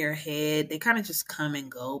things in your head, they kind of just come and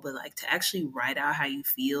go. But like to actually write out how you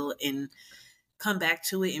feel and come back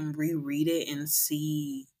to it and reread it and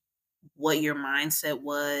see what your mindset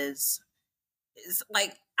was. It's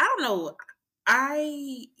like, I don't know.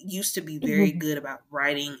 I used to be very good about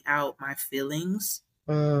writing out my feelings,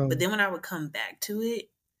 but then when I would come back to it,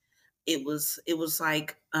 it was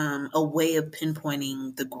like a way of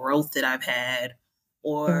pinpointing the growth that I've had,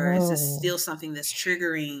 or is this still something that's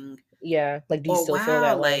triggering? Yeah, like, do you still feel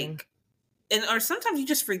that way? Like, or sometimes you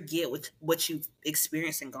just forget what you've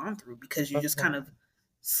experienced and gone through because you just kind of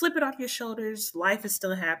slip it off your shoulders. Life is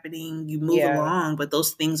still happening. You move along, but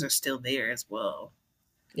those things are still there as well.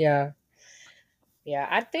 Yeah. Yeah,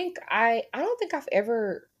 I think I don't think I've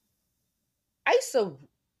ever. I used to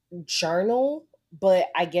journal, but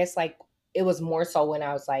I guess like it was more so when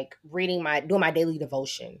I was like doing my daily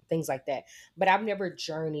devotion, things like that. But I've never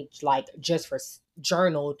journaled just for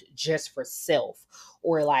self,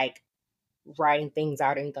 or like writing things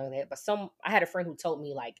out or anything like that. But I had a friend who told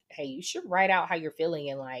me like, hey, you should write out how you're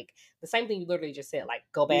feeling, and like the same thing you literally just said, like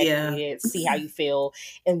go back, read it, see how you feel,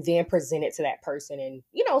 and then present it to that person, and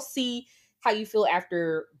see how you feel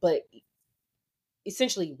after. But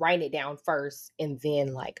essentially writing it down first and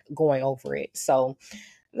then like going over it. So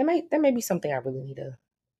that may be something I really need to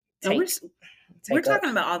And we're take up.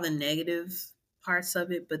 talking about all the negative parts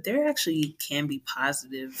of it, but there actually can be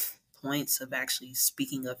positive points of actually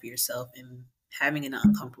speaking up for yourself and having an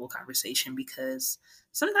uncomfortable conversation, because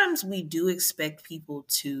sometimes we do expect people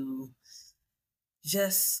to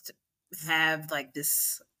just have like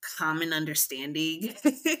this common understanding.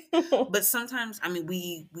 But sometimes, I mean,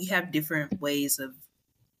 we have different ways of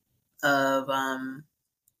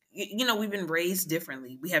we've been raised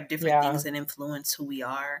differently. We have different things that influence who we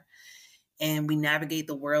are, and we navigate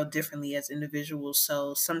the world differently as individuals.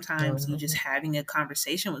 So sometimes you just having a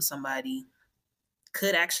conversation with somebody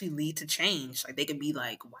could actually lead to change. Like they could be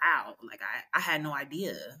like, wow, like I had no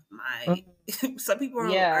idea. Some people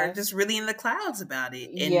are just really in the clouds about it,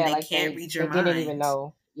 and they like can't read your mind. They didn't even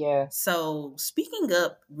know. Yeah. So speaking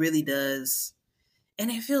up really does, and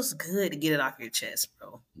it feels good to get it off your chest,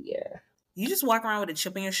 bro. Yeah. You just walk around with a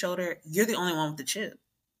chip on your shoulder. You're the only one with the chip.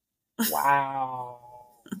 Wow.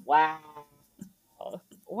 Wow.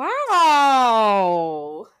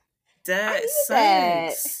 Wow. That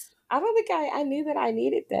sucks. I don't think I knew that I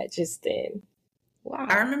needed that just then. Wow.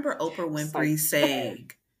 I remember Oprah Winfrey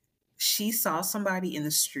saying she saw somebody in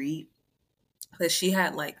the street that she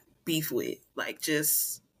had like beef with, like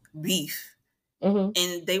just beef. Mm-hmm.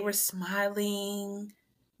 And they were smiling,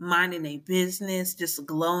 minding their business, just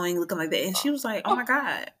glowing, looking like that. And she was like, oh my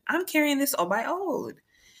God, I'm carrying this all by old.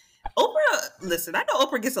 Oprah, listen, I know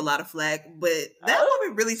Oprah gets a lot of flack, but that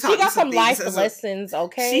woman really taught me some life lessons,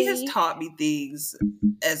 okay? She has taught me things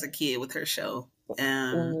as a kid with her show.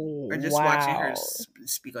 Or just watching her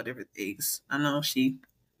speak on different things. I know she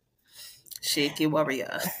kid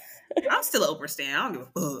warrior. I'm still an Oprah stan. I don't give a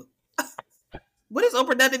fuck. What has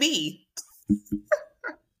Oprah done to me?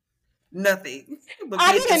 Nothing.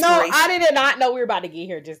 I did not know we were about to get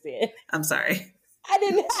here just then. I'm sorry. I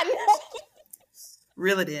did not know.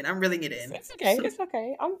 Reel it in. I'm reeling it in. It's okay. It's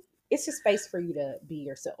okay. It's a space for you to be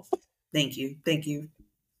yourself. Thank you.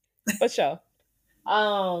 For sure.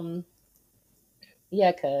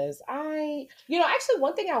 Yeah, because actually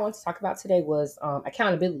one thing I want to talk about today was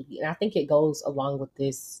accountability. And I think it goes along with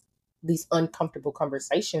these uncomfortable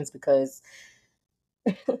conversations, because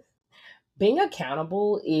being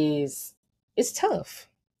accountable is tough.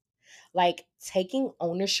 Like taking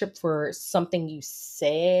ownership for something you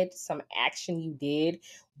said, some action you did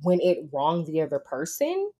when it wronged the other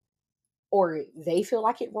person, or they feel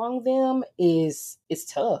like it wronged them, is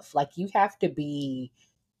tough. Like you have to be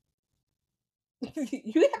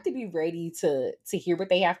ready to hear what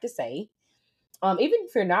they have to say. Even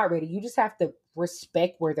if you're not ready, you just have to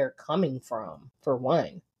respect where they're coming from, for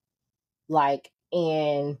one. Like,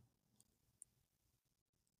 and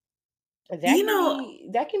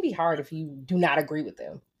that can be hard if you do not agree with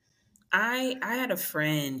them. I had a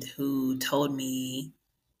friend who told me,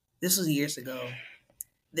 this was years ago,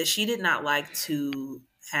 that she did not like to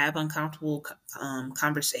have uncomfortable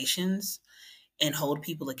conversations and hold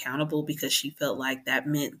people accountable, because she felt like that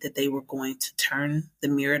meant that they were going to turn the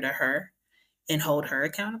mirror to her and hold her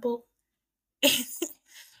accountable.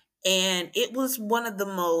 And it was one of the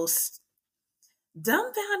most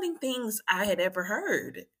dumbfounding things I had ever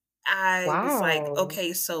heard. I was like,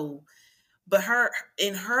 okay, so, but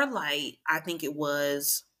in her light, I think it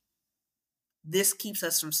was, this keeps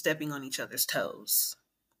us from stepping on each other's toes.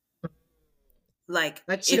 Like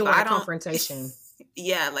she don't want a confrontation.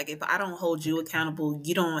 Yeah, like if I don't hold you accountable,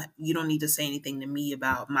 you don't need to say anything to me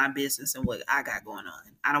about my business and what I got going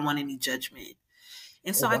on. I don't want any judgment.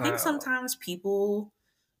 And so I think sometimes people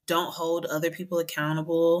don't hold other people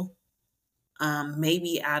accountable,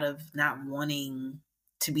 maybe out of not wanting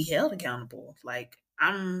to be held accountable. Like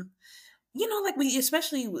like we,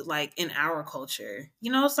 especially with, like in our culture,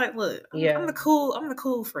 it's like, look, I'm the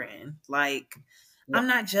cool friend. Like, I'm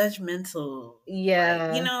not judgmental.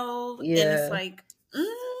 Yeah. Like, and it's like,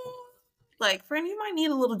 like, friend, you might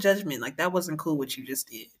need a little judgment. Like, that wasn't cool what you just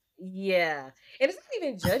did. Yeah. And it's not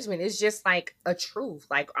even judgment. It's just like a truth.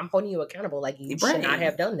 Like, I'm holding you accountable. Like, you should not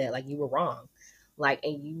have done that. Like, you were wrong. Like,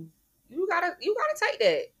 and you gotta take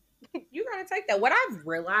that. You gotta take that. What I've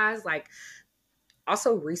realized, like,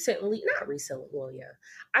 also not recently, well, yeah.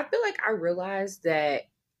 I feel like I realized that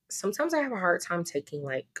sometimes I have a hard time taking,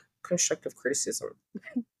 like, constructive criticism.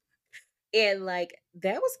 And, like,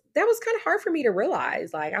 that was kind of hard for me to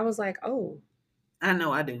realize. Like, I was like, oh. I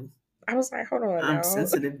know I do. I was like, hold on. I'm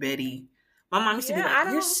sensitive, Betty. My mom used to be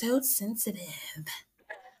like, you're so sensitive.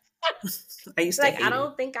 I used to hate I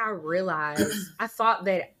don't think I realized. I thought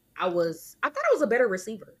I was a better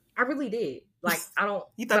receiver. I really did. Like, I don't.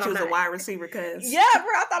 You thought but you I'm was a not- wide receiver, cuz. Yeah, bro.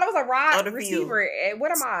 I thought I was a On wide the receiver. And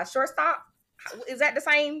what am I? Shortstop? Is that the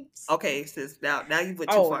same? Okay, sis. Now you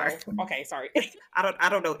went too Oh far. no. Okay, sorry. I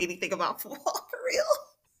don't know anything about football for real.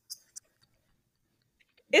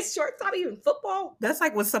 Is shortstop even football? That's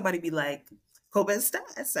like when somebody be like, Kobe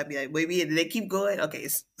stats. I'd be like, maybe, and they keep going. Okay,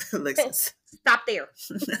 listen. Stop there.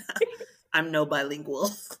 I'm no bilingual.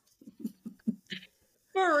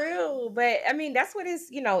 For real. But I mean, that's what is,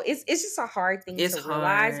 it's just a hard thing It's to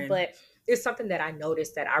realize, hard. but it's something that I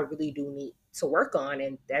noticed that I really do need to work on.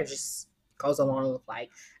 And that just goes along with like,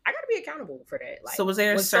 I gotta be accountable for that. Like, So was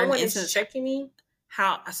there a when certain someone instance? is checking me,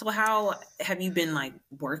 How have you been like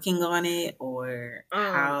working on it, or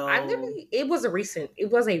how? it was a recent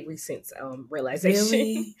realization.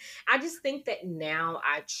 Really? I just think that now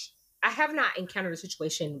I have not encountered a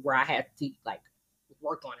situation where I had to like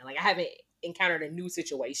work on it. Like, I haven't encountered a new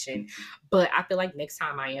situation, but I feel like next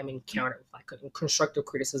time I am encountered with like a constructive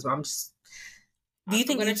criticism, I'm just. Do you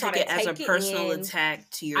think I'm you gonna take it as a take it personal in. attack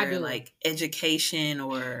to your like education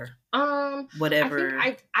or whatever?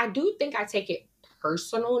 I do think I take it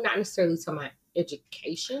personal, not necessarily to my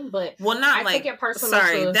education, but well, not I like take it personal.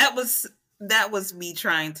 Sorry, to, that was me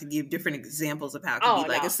trying to give different examples of how it could be.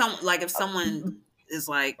 Like, no. if someone is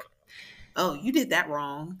like, "Oh, you did that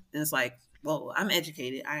wrong," and it's like, "Well, I'm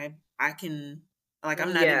educated. I can, like,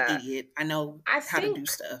 I'm not an idiot. I know how to do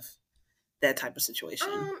stuff." That type of situation.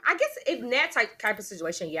 I guess in that type of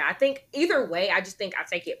situation, yeah. I think either way, I just think I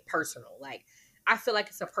take it personal. Like, I feel like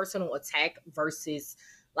it's a personal attack versus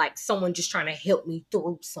like someone just trying to help me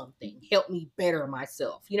through something, help me better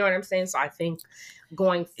myself. You know what I'm saying? So I think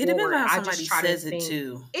going forward, it depends on how I somebody just try says to think, it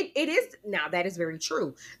too. It is now that is very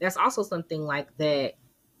true. That's also something like that.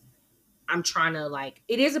 I'm trying to like.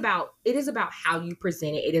 It is about how you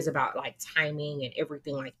present it. It is about like timing and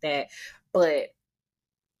everything like that. But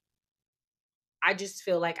I just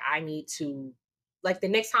feel like I need to, like, the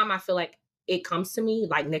next time I feel like it comes to me,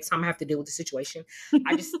 like next time I have to deal with the situation,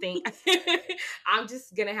 I just think I'm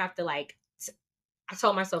just gonna have to like. I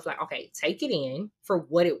told myself like, okay, take it in for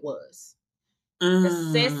what it was.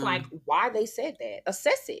 Assess like why they said that.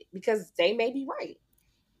 Assess it because they may be right.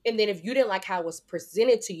 And then if you didn't like how it was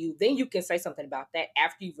presented to you, then you can say something about that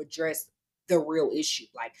after you've addressed the real issue.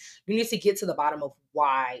 Like, you need to get to the bottom of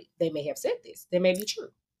why they may have said this. They may be true.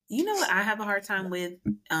 You know what I have a hard time with?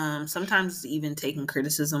 Sometimes even taking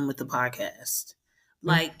criticism with the podcast.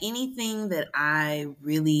 Like, anything that I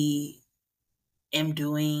really am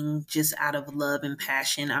doing just out of love and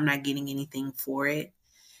passion, I'm not getting anything for it.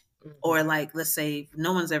 Or like, let's say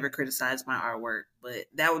no one's ever criticized my artwork, but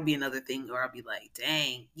that would be another thing where I'll be like,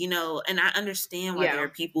 dang, and I understand why there are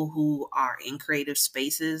people who are in creative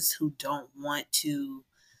spaces who don't want to,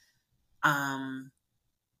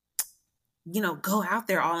 go out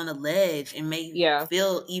there all on a ledge and may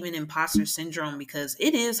feel even imposter syndrome, because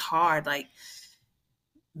it is hard, like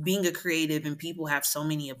being a creative and people have so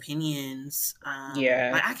many opinions.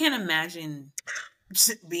 Like, I can't imagine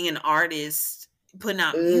being an artist putting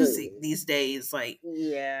out music these days. Like,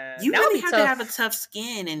 you really have to have a tough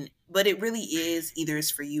skin, but it really is either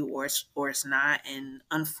it's for you or it's not. And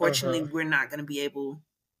unfortunately, we're not going to be able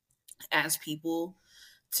as people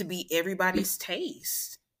to be everybody's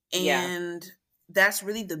taste. And that's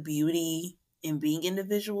really the beauty in being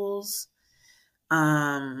individuals.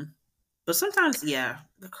 But sometimes, the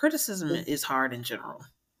criticism is hard in general.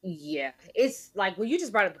 Yeah, it's like when you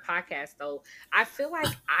just brought up the podcast, though, I feel like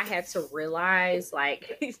I had to realize,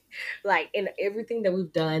 like, like in everything that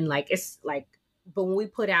we've done, like, it's like, but when we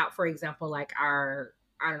put out, for example, like our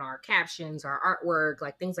captions, our artwork,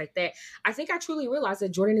 like things like that, I think I truly realized that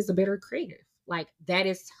Jordan is a better creative. Like, that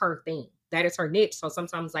is her thing. That is her niche. So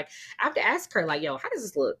sometimes, like, I have to ask her, like, yo, how does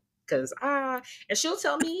this look? Because and she'll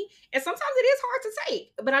tell me, and sometimes it is hard to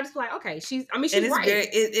take, but I just feel like, okay, she's right.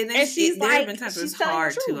 And she's there have been times where it's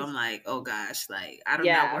hard too. I'm like, oh gosh, like, I don't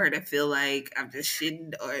know her to feel like I'm just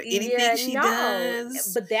shitting or anything she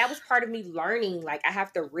does. But that was part of me learning. Like, I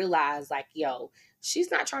have to realize, like, yo, she's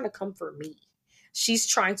not trying to come for me. She's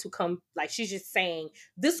trying to come, like, she's just saying,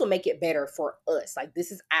 this will make it better for us. Like,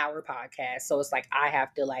 this is our podcast. So it's like, I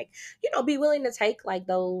have to, like, be willing to take, like,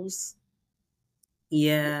 those.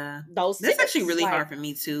 Yeah. Those That's actually really hard for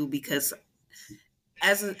me, too, because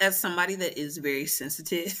as somebody that is very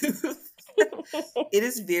sensitive, it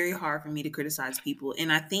is very hard for me to criticize people.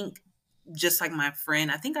 And I think, just like my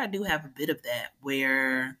friend, I think I do have a bit of that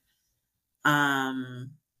where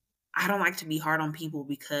I don't like to be hard on people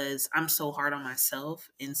because I'm so hard on myself.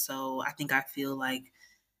 And so I think I feel like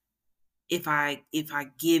if I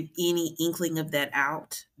give any inkling of that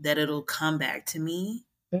out, that it'll come back to me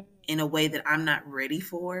in a way that I'm not ready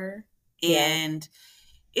for. Yeah. And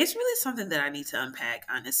it's really something that I need to unpack,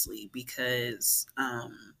 honestly, because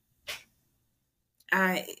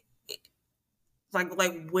I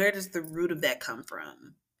like where does the root of that come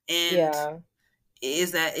from? And Yeah.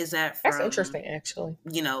 is that That's from, interesting, actually.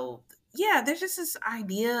 you know, yeah, there's just this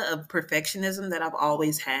idea of perfectionism that I've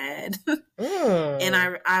always had. And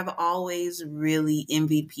I've always really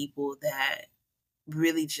envied people that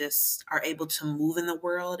really just are able to move in the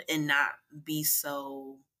world and not be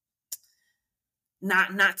so,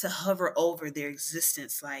 not to hover over their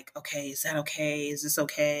existence, like, okay, is that okay, is this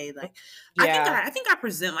okay, like Yeah. I think I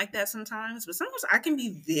present like that sometimes, but sometimes I can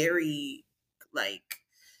be very like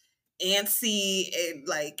antsy and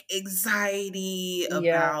like anxiety Yeah.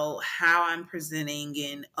 about how I'm presenting,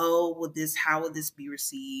 and oh, how will this be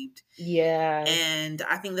received? Yeah. And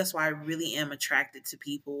I think that's why I really am attracted to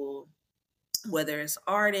people, whether it's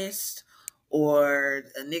artists or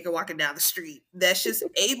a nigga walking down the street that's just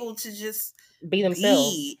able to just Be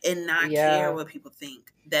themselves. be and not care Yeah. what people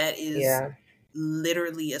think. That is Yeah.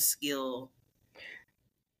 literally a skill.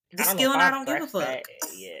 The I don't know skill, if and I I've don't give a grasped that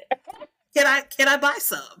fuck. yet. Can I buy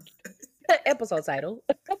some? Episode title.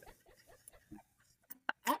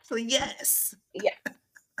 Actually, yes. Yeah.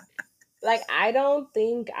 Like, I don't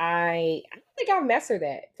think I've mastered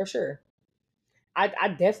that for sure. I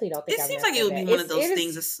definitely don't think It I've seems like it mastered would be that. one of those It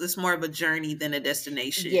things. is, It's more of a journey than a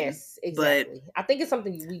destination. yes, But exactly. I think it's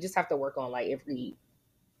something we just have to work on like every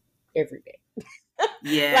day.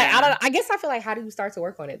 yeah, Like, I don't. I guess I feel like, how do you start to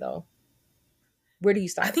work on it though? Where do you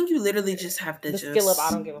start? I think you literally just have to the just skill of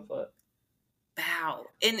I don't give a fuck. bow.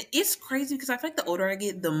 And it's crazy because I feel like the older I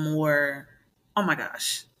get, the more, oh my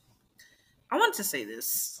gosh. I wanted to say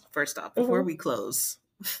this first off before we close.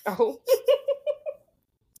 Oh.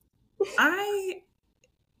 I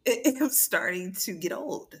am starting to get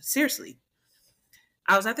old. Seriously.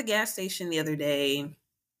 I was at the gas station the other day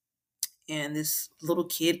and this little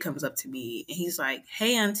kid comes up to me and he's like,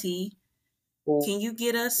 "Hey, auntie, can you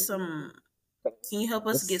help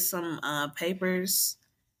us get some papers?"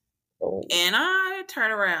 And I turn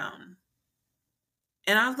around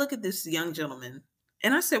and I look at this young gentleman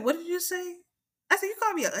and I said, "What did you say?" I said, "You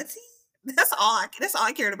call me an auntie?" That's all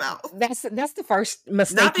I cared about. That's the first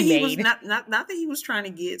mistake Not that you he made. was not that he was trying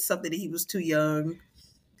to get something that he was too young.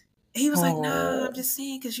 He was like, "Nah, I'm just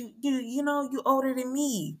saying because you know you older than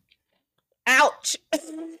me." Ouch.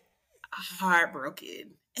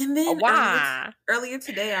 Heartbroken. And then Why? earlier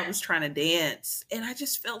today I was trying to dance and I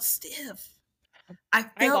just felt stiff. I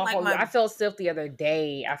felt stiff the other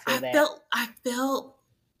day. I felt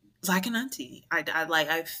like an auntie.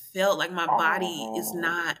 I felt like my body is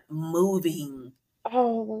not moving.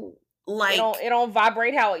 Oh, Like it don't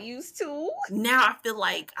vibrate how it used to. Now I feel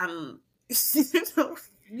like I'm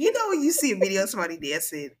you know when you see a video of somebody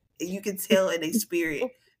dancing and you can tell in their spirit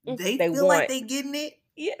they feel like they getting it.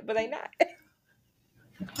 Yeah, but they not.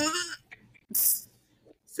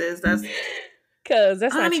 Says that's because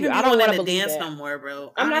that's I not don't you. even I don't want to believe dance no more,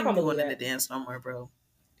 bro. I'm not gonna believe in that. the dance no more, bro.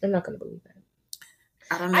 I'm not gonna believe that.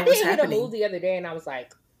 I don't know. I what's did hit happening. a move the other day, and I was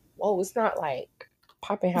like, "Whoa, it's not like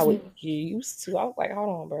popping how it used to." I was like, "Hold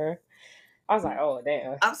on, bro." I was like, "Oh,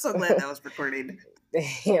 damn." I'm so glad that was recorded.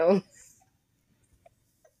 Damn.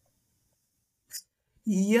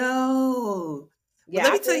 Yo. Yeah,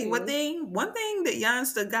 Let me tell you one thing. One thing that Jan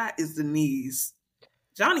still got is the knees.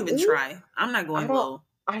 Don't even try. I'm not going low.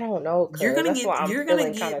 I don't know. You're gonna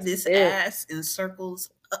get this ass in circles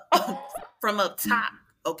from up top.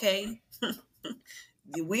 Okay.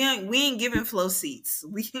 we ain't giving flow seats.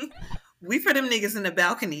 We for them niggas in the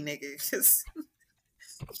balcony, niggas.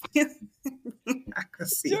 I can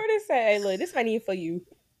see. Jordan said, "Hey, look, this might need for you."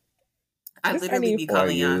 I literally be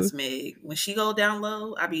calling Jan's Meg. When she go down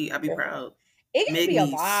low, I be proud. It can be a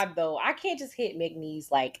vibe though. I can't just hit Meg knees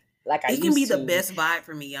like I used to. It can be the best vibe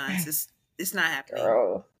for me, Jan. It's not happening.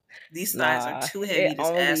 Girl. These thighs are too heavy. This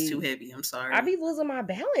ass too heavy. I'm sorry. I be losing my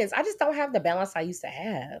balance. I just don't have the balance I used to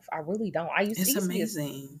have. I really don't. It's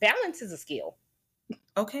amazing. Balance is a skill.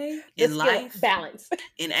 Okay. In life. Balance.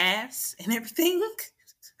 In ass and everything.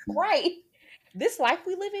 Right. This life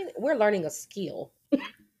we live in, we're learning a skill.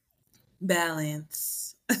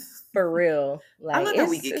 Balance. For real. Like, I love how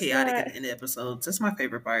we get chaotic in the episodes. That's my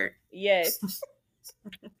favorite part. Yes.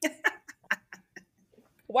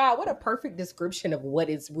 Wow, what a perfect description of what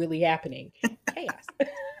is really happening. Chaos.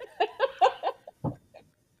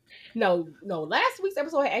 No, last week's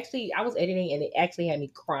episode I was editing and it actually had me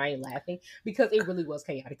crying laughing because it really was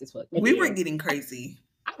chaotic as fuck. We were getting crazy.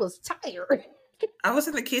 I was tired. I was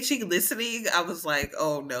in the kitchen listening. I was like,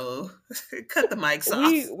 oh no. Cut the mics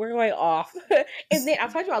off. We're like off. And then I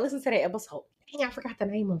told you I listened to that episode. Dang, I forgot the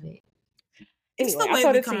name of it. It's Anyway, the I way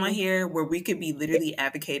told we it to come on you. here where we could be literally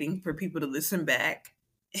advocating for people to listen back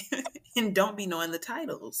and don't be knowing the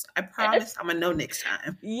titles. I promise I'm going to know next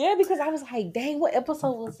time. Yeah, because I was like, dang, what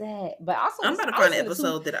episode was that? But also, I'm about to find an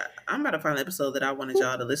episode that I wanted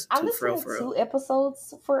y'all to listen I to for listened to real. 2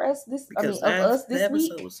 episodes for us this. Because of us the this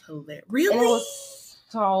week, episode was hilarious. Really? and it was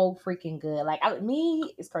so freaking good. Like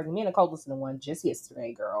it's crazy. Me and Nicole listened to one just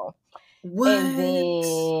yesterday, girl. What? And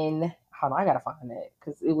then hold on, I gotta find it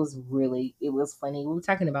because it was funny. We were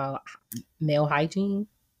talking about male hygiene.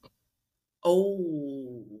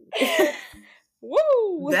 Oh.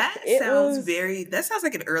 Woo! That sounds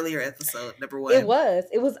like an earlier episode, number one. It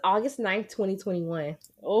was August 9th, 2021.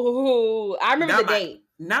 Oh, I remember the date.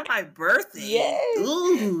 Not my birthday. Yes.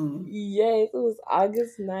 Ooh. Yes, it was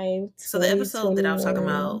August 9th. So the episode that I was talking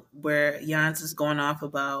about where Jans is going off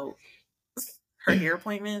about her hair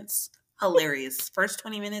appointments, hilarious. First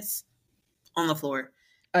 20 minutes on the floor.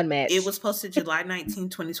 Unmatched. It was posted July 19,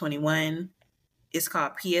 2021. It's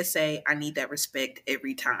called PSA, I Need That Respect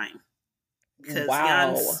Every Time. Because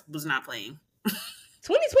Jans was not playing.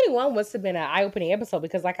 2021 must have been an eye-opening episode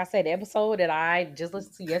because, like I said, the episode that I just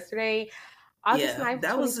listened to yesterday, August 9th,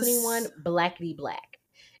 2021, Blackity Black.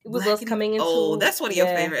 It was us coming into... Oh, that's one of your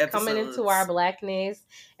favorite episodes. Coming into our blackness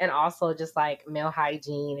and also just, like, male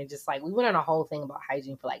hygiene and just, like, we went on a whole thing about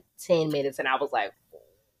hygiene for, like, 10 minutes and I was like...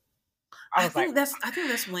 I think that's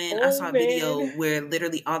when I saw a video where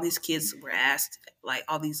literally all these kids were asked, like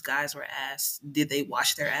all these guys were asked, did they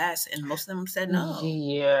wash their ass? And most of them said no.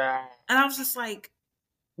 Yeah. And I was just like,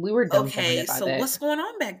 we were dumb. Okay, so what's going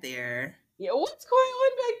on back there? Yeah, what's going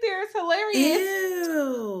on back there? It's hilarious.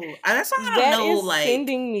 Ew. That's why I don't know. Is like,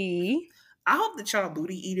 sending me. I hope that y'all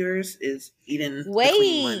booty eaters is eating the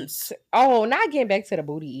clean ones. Oh, not getting back to the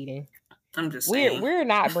booty eating. I'm just saying. We're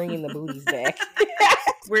not bringing the booties back.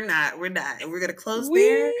 We're not. We're gonna close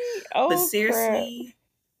there. But seriously,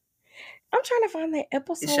 crap. I'm trying to find that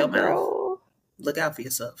episode. It's your girl. mouth. Look out for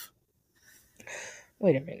yourself.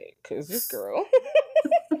 Wait a minute, because this girl.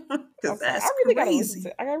 Because that's I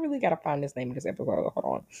really gotta find this name of this episode. Hold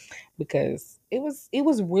on, because it was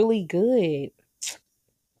really good.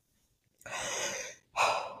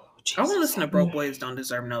 I want to listen to Broke Boys Don't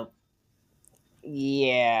Deserve No.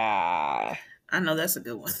 Yeah, I know that's a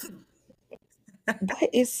good one. What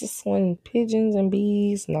is this one? Pigeons and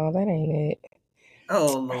bees? No, that ain't it.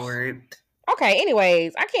 Oh Lord. Okay,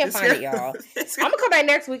 anyways, I can't find it, y'all. I'm gonna come back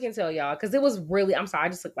next week and tell y'all because it was really. I'm sorry, I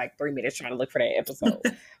just took like 3 minutes trying to look for that episode,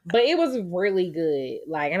 but it was really good.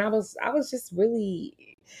 Like, and I was just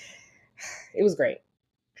really. It was great,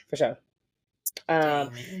 for sure. Yeah,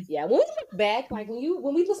 when we look back, like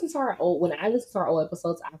when we listen to when I listen to our old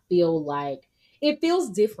episodes, I feel like it feels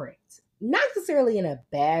different. Not necessarily in a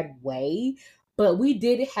bad way, but we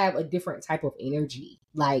did have a different type of energy.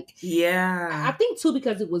 Like, yeah, I think too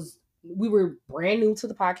because we were brand new to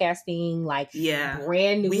the podcasting. Like,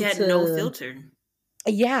 brand new. We had no filter.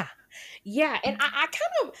 Yeah. Yeah, and I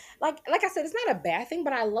kind of like I said, it's not a bad thing,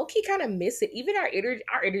 but I low key kind of miss it. Even our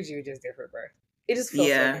energy is just different, bro. It just feels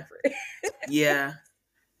so different. Yeah.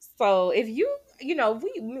 So if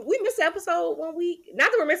we miss an episode 1 week,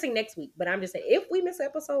 not that we're missing next week, but I'm just saying if we miss an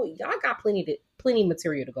episode, y'all got plenty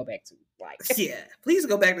material to go back to. Like, yeah, please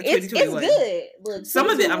go back to 2021. It's good. Look, some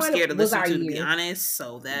of it I'm scared to listen to be honest.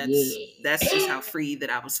 So that's just how free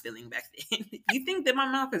that I was feeling back then. You think that my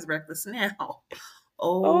mouth is reckless now?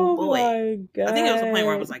 Oh boy! My God. I think it was a point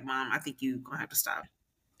where I was like, "Mom, I think you're gonna have to stop."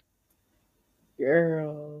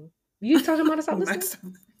 Girl, you talking about stop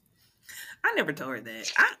listening? I never told her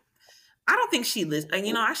that. I don't think she listens.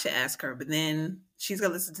 You know, I should ask her, but then she's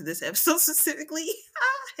gonna listen to this episode specifically.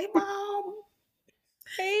 Hey, Mom.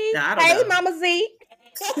 Hey, no, I don't know. Mama Z.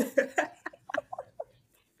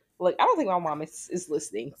 Look, I don't think my mom is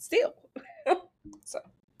listening still. So.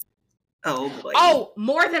 Oh boy. Oh,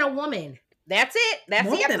 More Than a Woman. That's it. That's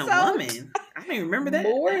More the episode. Than a Woman. I don't even remember that.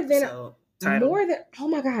 More than. Oh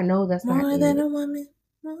my God, no, that's not More Than a Woman.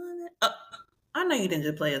 I know you didn't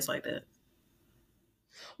just play us like that.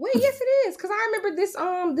 Wait, yes it is, because I remember this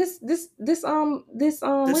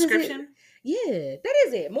description. Yeah, that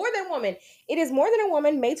is it. More Than a Woman. It is More Than a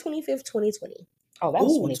Woman, May 25th, 2020. Oh, that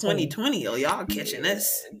was 2020. Oh, y'all catching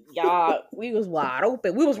us. Y'all, we was wide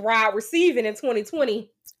open. We was wide receiving in 2020.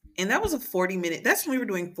 And that was a 40-minute. That's when we were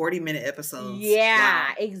doing 40-minute episodes. Yeah,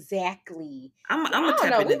 wow. Exactly. I'm gonna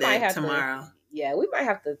tap into that tomorrow. Yeah, we might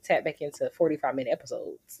have to tap back into 45-minute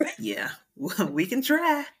episodes. Yeah, we can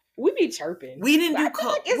try. We be chirping. We didn't do like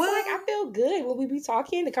I feel good when we be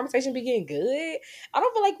talking. The conversation be getting good. I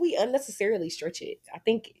don't feel like we unnecessarily stretch it. I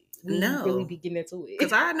think we really be getting into it.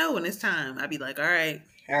 Because I know when it's time, I be like, all right.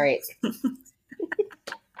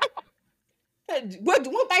 What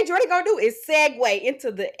one thing Jordan gonna do is segue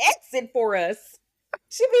into the exit for us.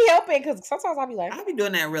 She be helping because sometimes I'll be like, I be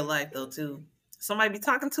doing that in real life though too. Somebody be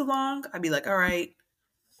talking too long, I'd be like, all right,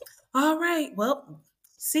 well,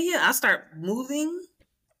 see ya. I start moving.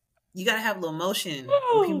 You gotta have a little motion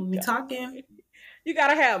when people be talking. You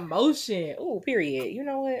gotta have motion. Ooh, period. You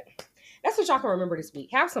know what? That's what y'all can remember this week.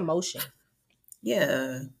 Have some motion.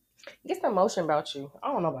 Yeah. Get some motion about you.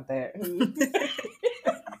 I don't know about that.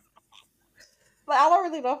 Like, I don't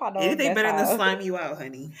really know if I know. Anything better than slime you out,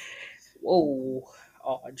 honey. Whoa.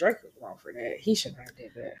 Oh, Drake was wrong for that. He shouldn't have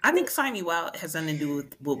did that. I think slime you out has something to do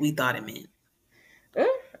with what we thought it meant.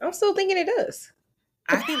 I'm still thinking it does.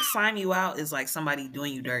 I think slime you out is like somebody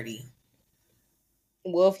doing you dirty.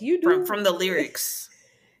 Well, if you do from the lyrics.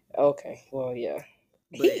 Okay. Well, yeah.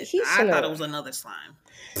 But I thought it was another slime.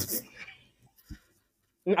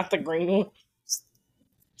 Not the green one.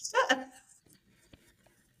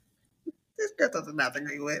 This girl doesn't have the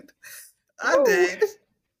green one. I did.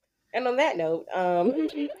 And on that note,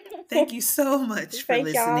 thank you so much for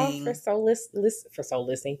listening. Y'all for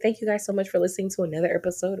listening. Thank you guys so much for listening to another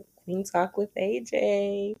episode of Queen Talk with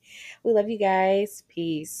AJ. We love you guys.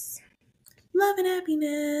 Peace. Love and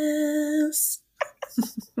happiness.